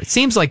out later. It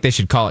seems like they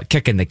should call it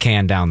kicking the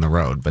can down the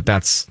road, but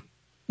that's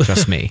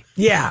just me.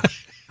 Yeah.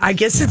 I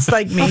guess it's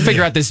like maybe. I'll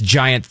figure out this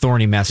giant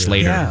thorny mess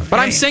later. Yeah, but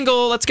I'm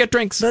single. Let's get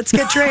drinks.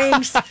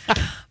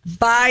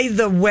 By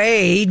the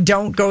way,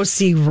 don't go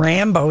see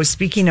Rambo.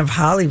 Speaking of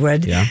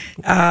Hollywood,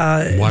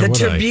 the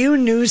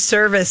Tribune News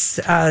Service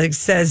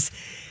says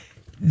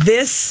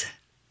this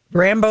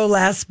Rambo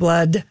Last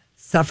Blood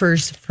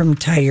suffers from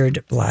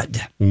tired blood.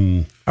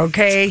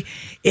 Okay?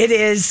 It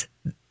is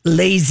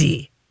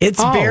lazy. It's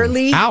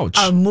barely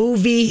a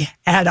movie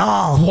at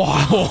all.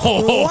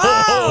 Whoa.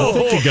 I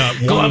think you got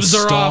one Gloves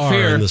are star off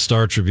here. in the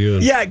Star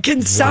Tribune. Yeah,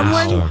 can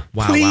someone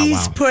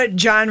please put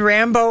John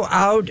Rambo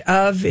out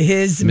of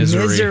his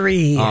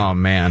misery? Oh,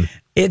 man.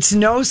 It's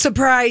no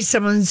surprise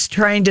someone's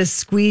trying to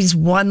squeeze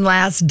one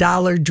last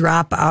dollar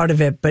drop out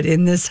of it, but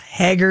in this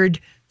haggard,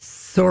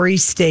 sorry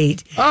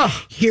state,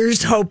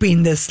 here's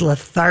hoping this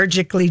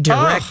lethargically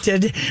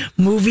directed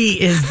movie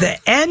is the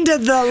end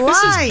of the line.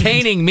 This is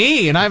painting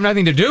me, and I have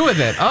nothing to do with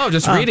it.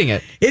 Just reading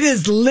it. It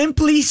is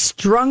limply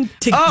strung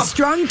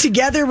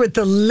together with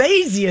the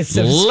laziest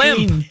of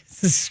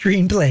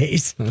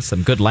screenplays. There's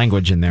some good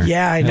language in there.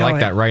 Yeah, I know. I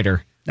like that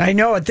writer. I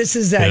know it. This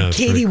is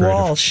Katie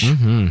Walsh.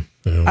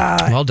 Mm-hmm.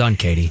 Well done,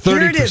 Katie.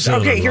 Here it is.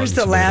 Okay, here's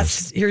the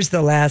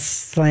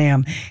last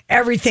slam.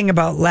 Everything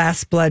about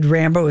Last Blood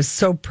Rambo is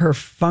so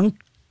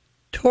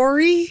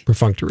perfunctory.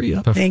 Perfunctory,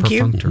 yeah. Thank you.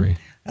 Perfunctory.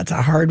 That's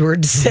a hard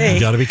word to say. You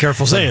got to be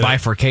careful saying it.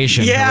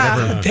 Bifurcation.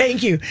 Yeah,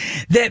 thank you.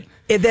 That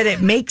it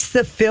makes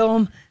the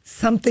film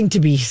something to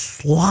be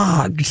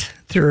slogged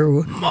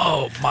through.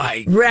 Oh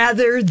my!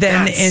 Rather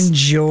than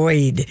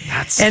enjoyed.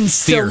 That's and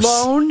fierce.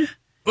 Stallone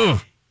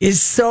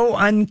is so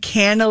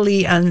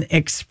uncannily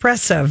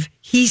unexpressive.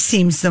 He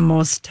seems the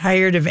most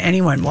tired of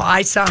anyone. Well,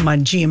 I saw him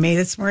on GMA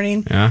this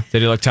morning. Yeah,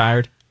 did he look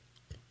tired?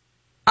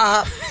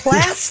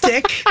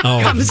 Plastic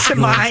comes to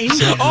mind.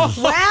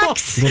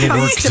 Wax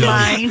comes to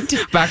mind.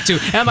 Back to,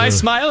 am I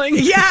smiling?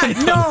 Yeah,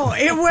 no,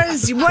 it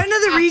was one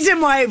of the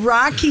reasons why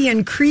Rocky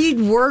and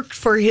Creed worked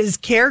for his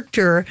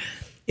character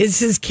is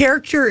his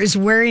character is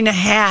wearing a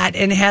hat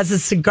and has a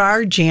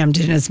cigar jammed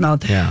in his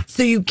mouth. Yeah.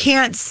 So you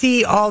can't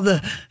see all the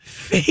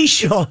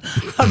facial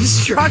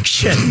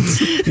obstructions.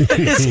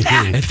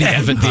 The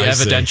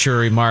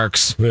evidentiary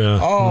marks. Yeah.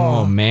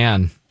 Oh,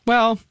 man.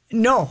 Well,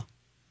 no.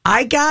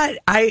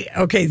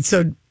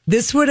 So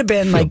this would have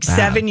been like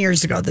 7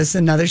 years ago. This is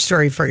another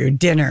story for your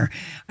dinner.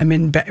 I'm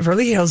in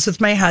Beverly Hills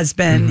with my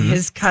husband,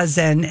 his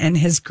cousin, and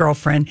his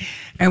girlfriend.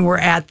 And we're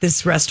at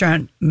this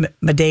restaurant,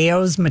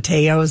 Mateo's,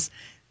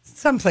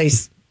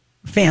 someplace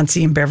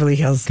fancy in Beverly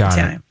Hills. Got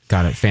it.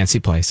 Fancy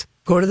place.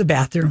 Go to the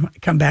bathroom. I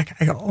come back.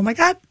 I go, oh my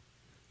God.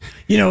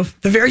 The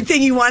very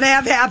thing you want to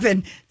have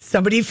happen.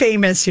 Somebody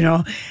famous,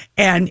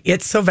 and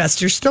it's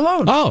Sylvester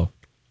Stallone. Oh.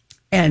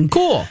 And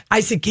cool.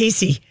 I said,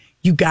 Casey,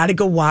 you got to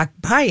go walk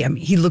by him.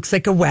 He looks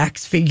like a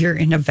wax figure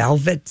in a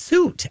velvet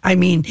suit. I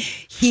mean,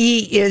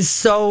 he is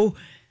so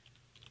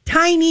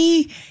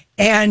tiny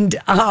and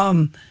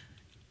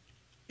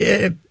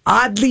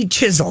oddly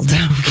chiseled,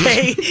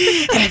 okay?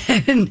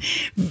 And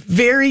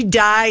very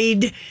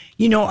dyed,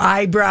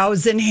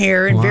 eyebrows and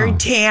hair, and very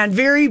tan,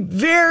 very,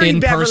 very in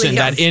Beverly person,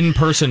 Hills. That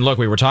in-person look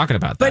we were talking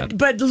about.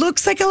 But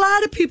looks like a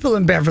lot of people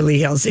in Beverly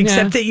Hills,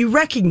 except that you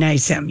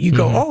recognize him. You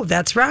go, oh,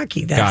 that's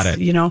Rocky. That's, Got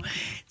it.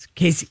 It's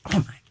Casey. Oh,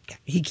 my God.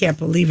 He can't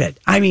believe it.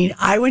 I mean,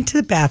 I went to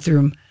the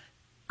bathroom.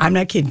 I'm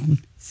not kidding.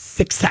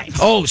 6 times.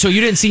 Oh, so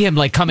you didn't see him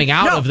like coming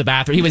out of the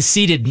bathroom? He was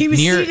seated.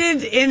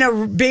 Seated in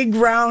a big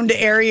round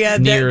area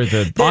on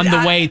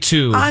the way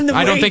to.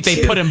 I don't think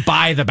they put him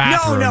by the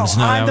bathrooms.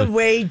 No, on the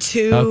way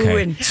to.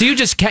 Okay. And, so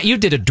you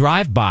did a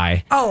drive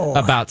by.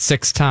 About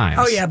 6 times.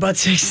 Oh yeah, about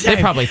 6 times.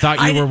 They probably thought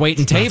you were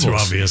waiting tables.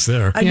 That's obvious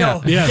there. I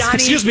know. Yes. Johnny,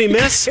 Excuse me,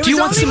 miss. Do you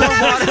want some more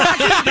water?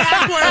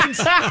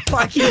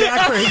 Walking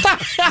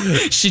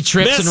backwards. She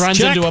trips and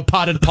runs into a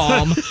potted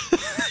palm.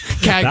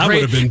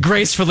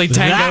 Gracefully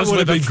tangos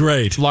with a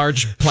great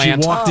large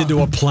plant. She walked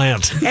into a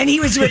plant. And he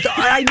was with,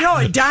 I know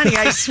it, Donnie,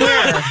 I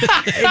swear.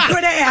 It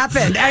could have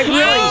happened. I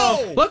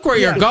really. Look where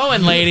you're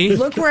going, lady.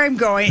 Look where I'm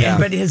going. Yeah.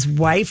 But his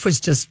wife was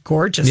just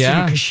gorgeous.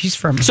 Yeah. Because she's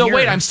from So here.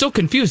 wait, I'm still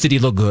confused. Did he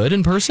look good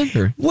in person?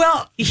 Or?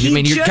 Well,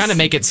 you kind of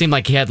make it seem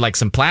like he had like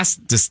some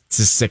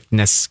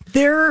plasticness.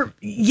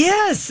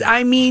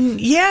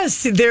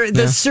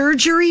 The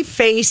surgery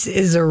face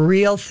is a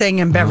real thing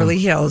in Beverly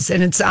Hills,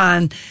 and it's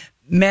on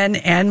men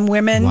and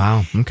women.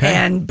 Wow.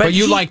 Okay. But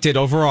you liked it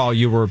overall.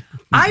 You were.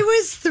 I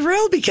was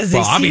thrilled because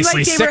they seemed obviously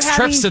like they 6 were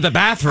having, trips to the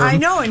bathroom. I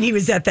know, and he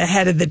was at the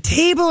head of the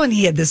table, and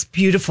he had this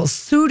beautiful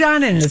suit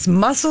on, and his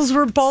muscles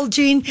were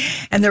bulging,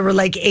 and there were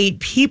like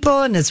 8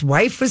 people, and his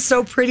wife was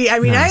so pretty. I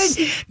mean, Nice.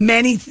 I had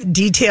many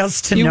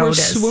details to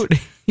notice.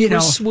 You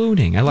were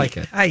swooning. I like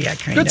it. Yeah,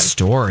 kind Good of.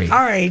 story. All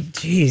right,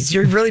 geez,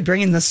 you're really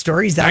bringing the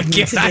stories out of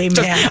me today,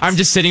 Matt. I'm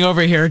just sitting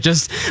over here,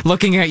 just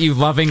looking at you,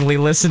 lovingly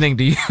listening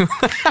to you.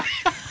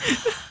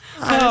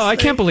 Honestly, I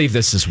can't believe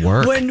this is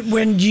work.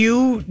 When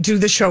you do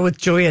the show with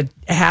Julia,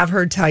 have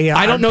her tell you.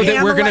 I don't know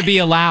that we're going to be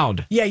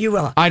allowed. Yeah, you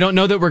will. I don't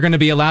know that we're going to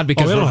be allowed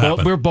because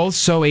we're both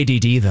so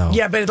ADD, though.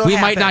 Yeah, but we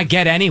might not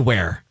get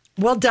anywhere.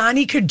 Well,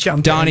 Donnie could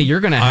jump Donnie, in. you're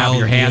going to have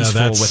your hands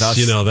full with us.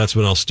 That's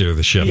when I'll steer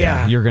the ship.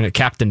 Yeah. You're going to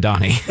Captain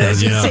Donnie. I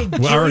say,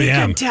 I already Julia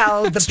am. can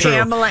tell the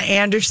Pamela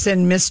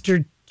Anderson,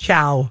 Mr.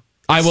 Chow.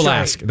 I will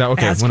ask. Okay,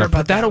 I'm going to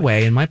put that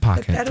away in my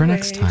pocket for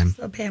next time.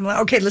 So,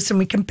 Pamela. Okay, listen,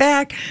 we come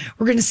back.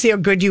 We're going to see how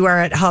good you are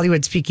at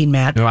Hollywood speaking,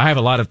 Matt. No, I have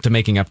a lot of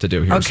making up to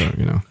do here. Okay. So,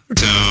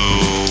 So,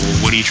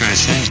 what are you trying to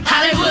say?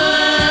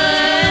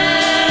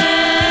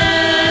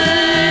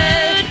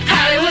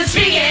 Hollywood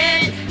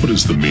speaking. What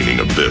is the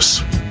meaning of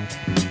this?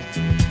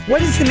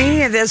 What is the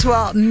meaning of this?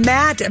 Well,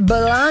 Matt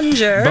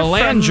Belanger.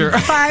 Belanger.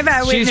 From 5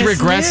 Eyewitness She's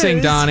regressing,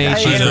 News. Donnie.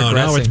 She's regressing.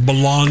 Now it's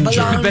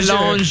Belanger.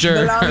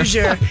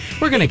 Belanger.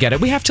 We're going to get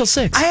it. We have till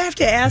 6. I have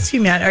to ask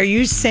you, Matt, are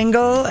you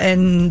single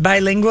and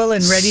bilingual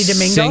and ready to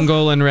mingle?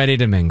 Single and ready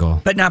to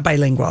mingle. But not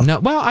bilingual. No,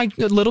 well, a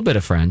little bit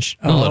of French,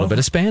 a little bit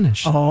of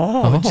Spanish.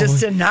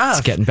 Just enough.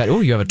 It's getting better.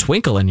 Oh, you have a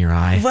twinkle in your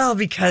eye. Well,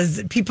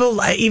 because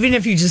people, even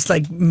if you just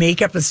like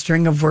make up a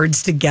string of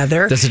words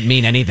together, Doesn't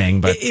mean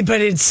anything, but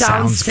it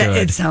sounds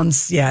good.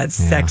 It's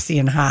sexy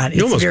and hot. You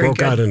It's almost very broke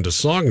good. out into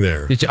song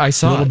there. I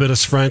saw a little it. bit of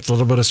French, a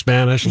little bit of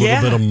Spanish, a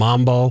little bit of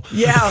mambo.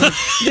 Yeah. A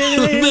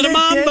little bit of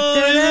mambo.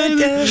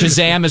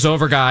 Shazam is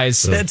over,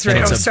 guys. That's And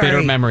right. it's Oh, a bitter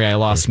sorry. memory I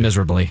lost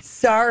miserably.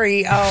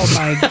 Sorry. Oh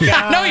my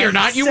God. No, you're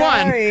not. You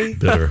won.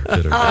 Bitter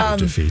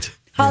defeat.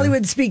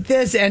 Hollywood Speak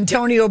This.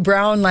 Antonio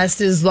Brown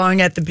lasted as long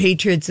at the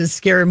Patriots as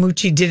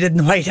Scaramucci did in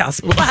the White House.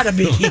 Bada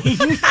bing.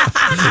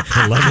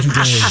 11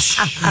 days.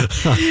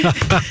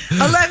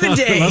 11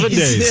 days. 11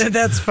 days.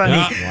 That's funny.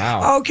 Yeah.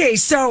 Wow. Okay,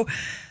 so,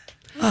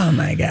 oh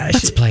my gosh.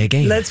 Let's play a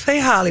game. Let's play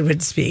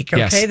Hollywood Speak. Okay,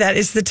 Yes. that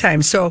is the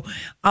time. So,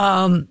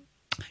 Sarah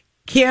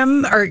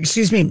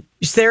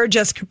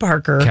Jessica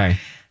Parker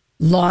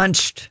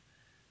launched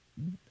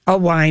a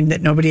wine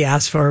that nobody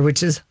asked for,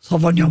 which is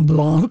Sauvignon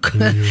Blanc.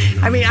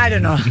 I mean, I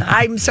don't know.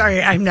 I'm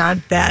sorry. I'm not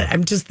that.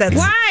 I'm just that.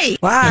 Why?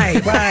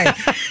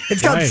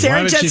 It's called Why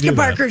Sarah would she Jessica do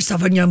that? Parker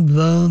Sauvignon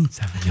Blanc.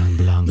 Sauvignon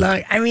Blanc.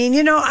 Like, I mean,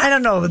 I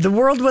don't know. The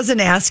world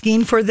wasn't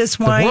asking for this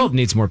wine. The world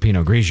needs more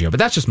Pinot Grigio, but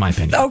that's just my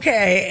opinion.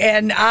 Okay,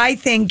 and I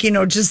think,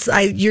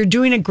 you're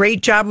doing a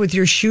great job with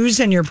your shoes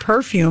and your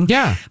perfume.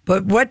 Yeah.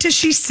 But what does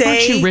she say?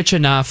 Aren't you rich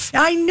enough?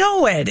 I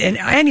know it. And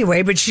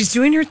anyway, but she's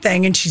doing her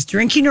thing and she's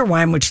drinking her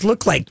wine, which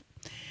looked like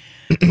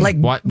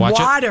Watch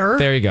water. It.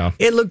 There you go.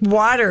 It looked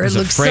water. It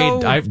looked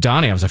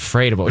Donnie, I was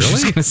afraid of what she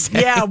was going to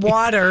say. Yeah,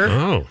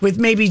 water with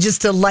maybe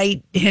just a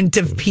light hint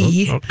of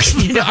pee. There it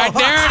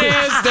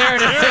is. There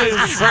it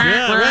is.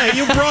 Right.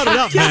 You brought it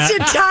up, Just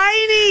Matt. a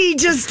tiny,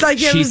 just like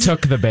it She was.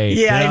 took the bait.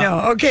 Yeah, I know.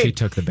 Okay. She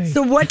took the bait.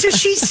 So what does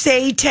she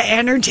say to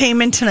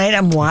Entertainment Tonight?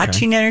 I'm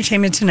watching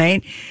Entertainment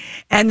Tonight.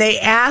 And they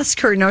ask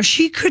her, now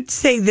she could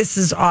say this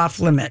is off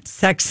limits,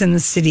 Sex in the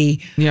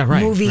City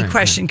movie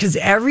question. Because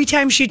every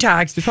time she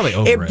talks, she's probably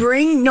over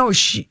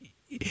it.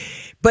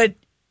 But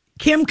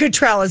Kim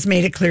Cattrall has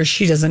made it clear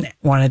she doesn't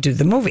want to do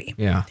the movie.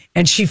 Yeah.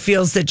 And she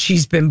feels that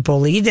she's been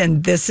bullied.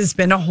 And this has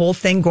been a whole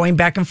thing going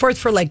back and forth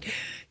for like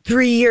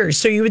 3 years.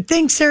 So you would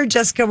think Sarah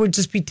Jessica would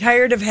just be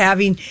tired of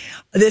having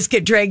this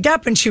get dragged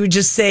up, and she would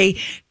just say,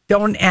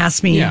 don't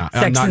ask me. Yeah,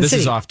 Sex and the this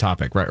City. is off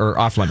topic, right? Or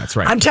off limits,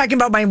 right? I'm talking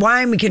about my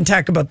wine. We can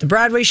talk about the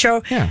Broadway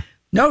show. Yeah.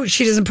 No,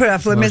 she doesn't put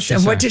off limits.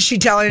 And what does she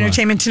tell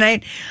Entertainment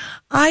Tonight?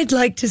 I'd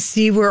like to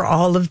see where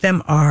all of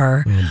them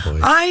are. Oh,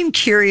 I'm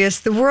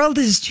curious. The world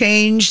has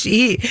changed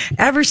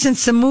ever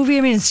since the movie.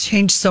 I mean, it's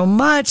changed so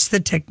much. The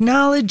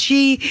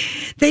technology.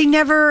 They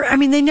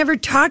never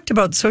talked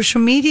about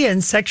social media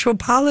and sexual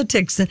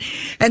politics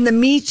and the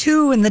Me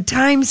Too and the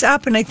Time's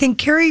Up. And I think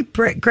Carrie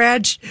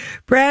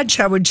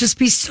Bradshaw would just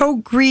be so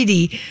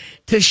greedy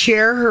to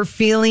share her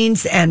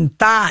feelings and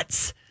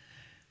thoughts.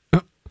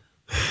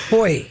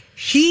 Boy,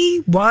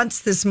 she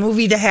wants this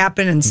movie to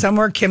happen, and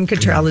somewhere Kim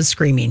Cattrall is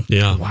screaming.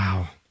 Yeah.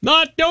 Wow.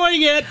 Not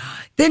doing it.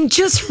 Then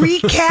just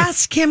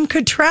recast Kim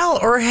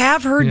Cattrall or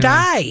have her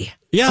die.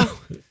 Yeah.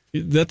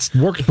 That's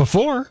worked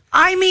before.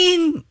 I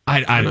mean,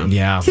 I don't.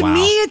 Yeah. To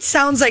me, it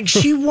sounds like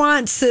she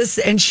wants this,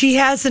 and she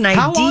has an idea.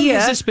 How long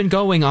has this been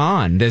going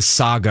on? This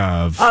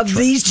saga of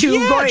these two,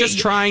 just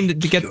trying to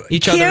get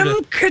each other.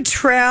 Kim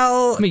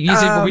Cattrall. I mean,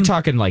 are we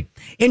talking like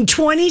in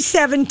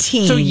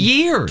 2017? So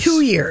years,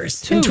 2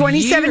 years. In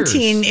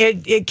 2017,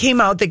 it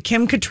came out that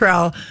Kim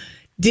Cattrall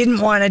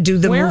didn't want to do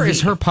the movie. Where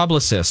is her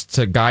publicist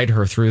to guide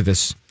her through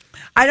this?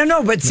 I don't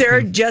know, but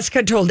Sarah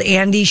Jessica told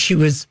Andy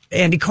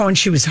Cohen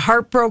she was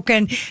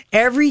heartbroken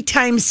every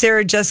time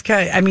Sarah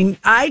Jessica. I mean,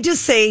 I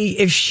just say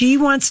if she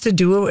wants to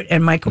do it,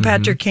 and Michael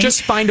Patrick King,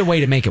 just find a way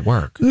to make it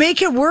work.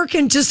 Make it work,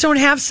 and just don't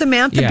have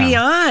Samantha be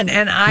on.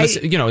 And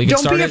you can don't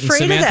start be it.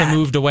 afraid And Samantha of that.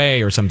 moved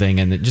away or something,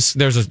 and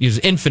there's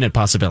infinite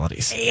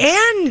possibilities.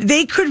 And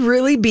they could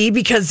really be,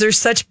 because there's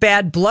such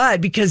bad blood,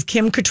 because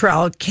Kim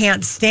Cattrall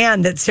can't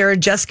stand that Sarah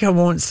Jessica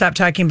won't stop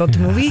talking about the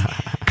movie.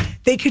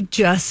 They could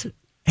just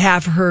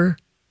have her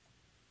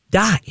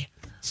die.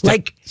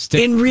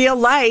 In real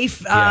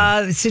life,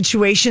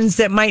 situations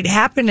that might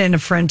happen in a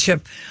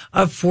friendship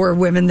of four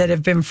women that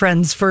have been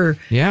friends for,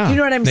 you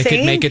know what I'm saying? They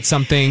could make it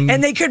something.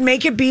 And they could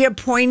make it be a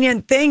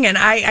poignant thing. And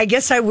I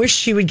guess I wish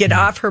she would get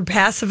off her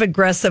passive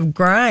aggressive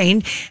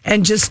grind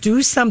and just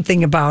do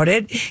something about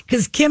it.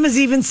 Because Kim has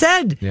even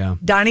said,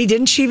 Donnie,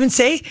 didn't she even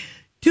say,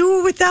 do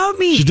it without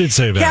me? She did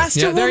say that.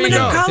 Cast a woman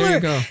of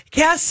color.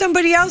 Cast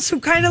somebody else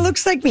who kind of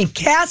looks like me.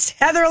 Cast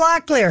Heather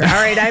Locklear. All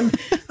right,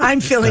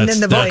 I'm filling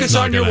in the voice. Focus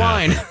on your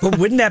wine. But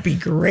wouldn't that be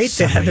great,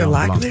 the Heather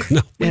Locklear?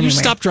 No, anyway. You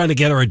stop trying to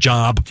get her a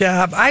job.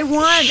 I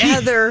want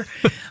Heather.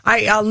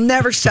 I'll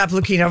never stop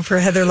looking out for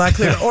Heather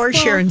Locklear or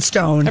Sharon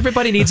Stone.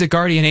 Everybody needs a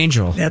guardian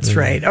angel. That's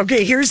right.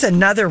 Okay, here's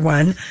another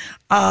one.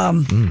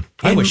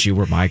 I wish you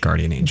were my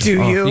guardian angel.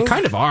 Do you? You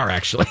kind of are,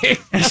 actually.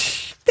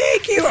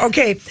 Thank you.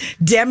 Okay.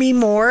 Demi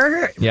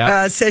Moore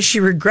says she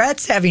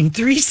regrets having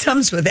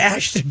threesomes with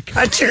Ashton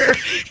Kutcher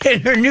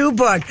in her new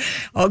book.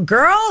 Oh,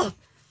 girl,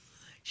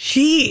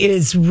 she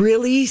is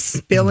really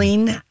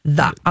spilling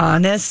the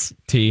honest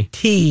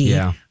tea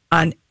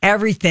on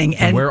everything.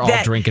 And we're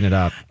all drinking it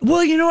up.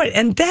 Well, you know what?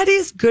 And that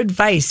is good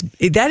advice.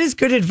 That is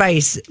good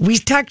advice. We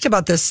talked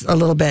about this a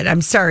little bit.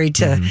 I'm sorry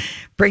to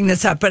bring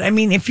this up. But I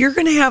mean, if you're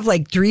going to have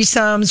like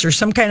threesomes or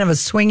some kind of a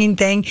swinging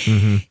thing,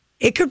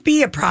 it could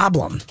be a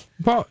problem.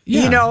 Well,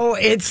 you know,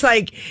 it's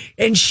like,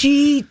 and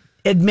she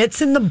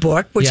admits in the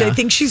book, which I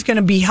think she's going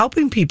to be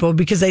helping people,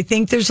 because I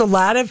think there's a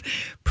lot of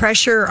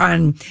pressure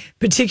on,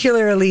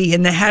 particularly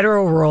in the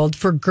hetero world,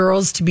 for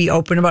girls to be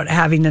open about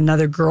having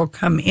another girl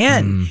come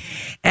in.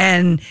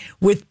 And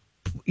with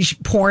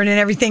porn and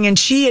everything. And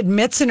she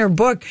admits in her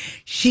book,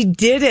 she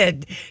did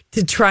it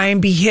to try and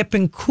be hip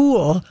and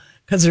cool,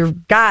 because her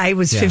guy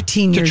was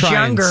 15 years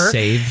younger.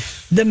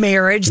 Save the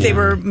marriage. They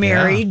were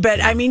married.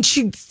 But I mean,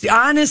 she's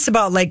honest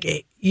about,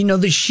 like, you know,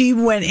 that she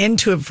went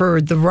into it for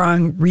the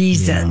wrong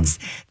reasons.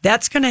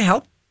 That's going to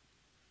help.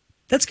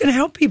 That's going to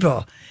help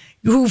people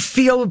who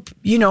feel,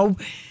 you know,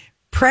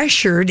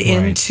 pressured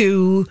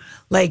into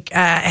like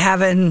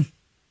having,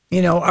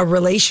 you know, a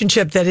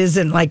relationship that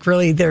isn't like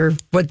really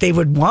what they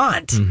would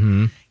want.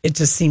 It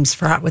just seems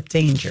fraught with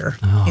danger,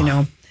 you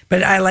know.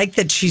 But I like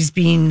that she's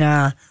being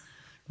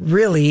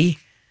really,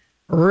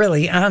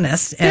 really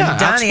honest. And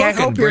Donnie, I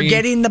hope you're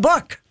getting the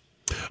book.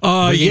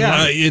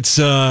 It's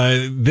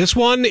this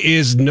one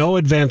is no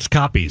advanced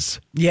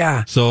copies.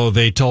 Yeah. So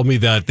they told me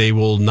that they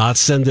will not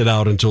send it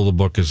out until the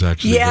book is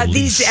actually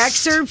released. These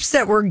excerpts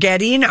that we're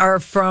getting are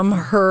from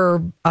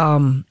her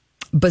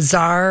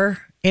Bazaar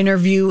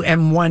interview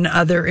and one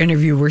other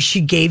interview where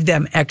she gave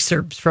them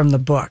excerpts from the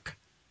book.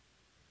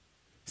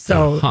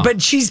 So,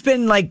 but she's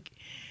been like,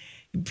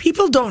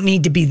 people don't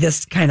need to be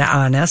this kind of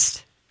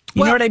honest.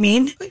 You know what I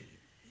mean?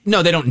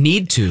 No, they don't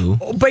need to.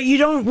 But you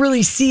don't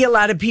really see a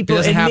lot of people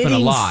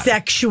admitting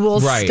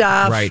sexual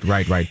stuff.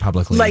 Right,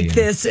 publicly. Like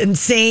this, and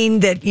saying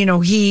that, you know,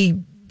 he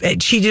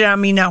cheated on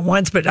me not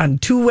once, but on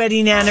 2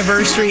 wedding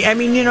anniversaries. I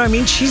mean, you know what I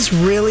mean? She's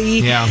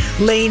really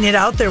laying it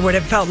out there, what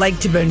it felt like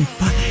to be.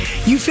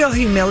 You feel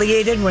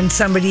humiliated when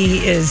somebody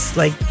is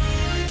like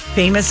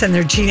famous and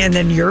they're cheating, and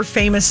then you're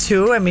famous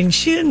too. I mean,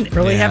 she didn't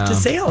really have to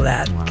say all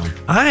that. Wow.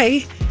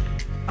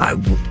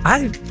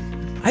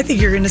 I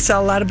think you're going to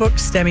sell a lot of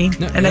books, Demi.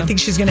 And I think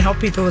she's going to help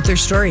people with their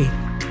story.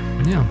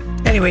 Yeah.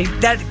 Anyway,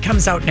 that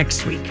comes out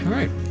next week. All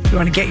right. If you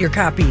want to get your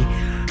copy.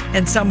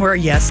 And somewhere,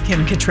 yes,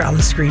 Kim Cattrall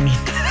is screaming.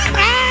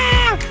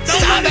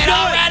 Stop it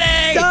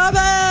already! Stop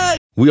it!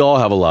 We all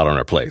have a lot on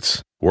our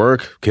plates.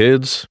 Work,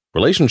 kids,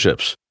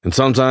 relationships. And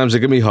sometimes it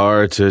can be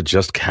hard to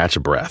just catch a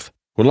breath.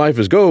 When life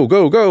is go,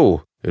 go,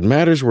 go, it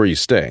matters where you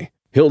stay.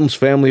 Hilton's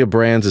family of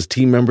brands has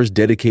team members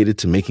dedicated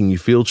to making you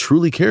feel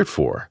truly cared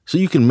for, so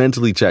you can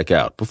mentally check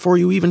out before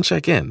you even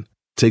check in.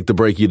 Take the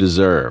break you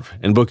deserve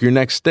and book your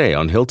next stay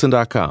on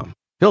Hilton.com.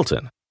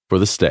 Hilton, for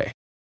the stay.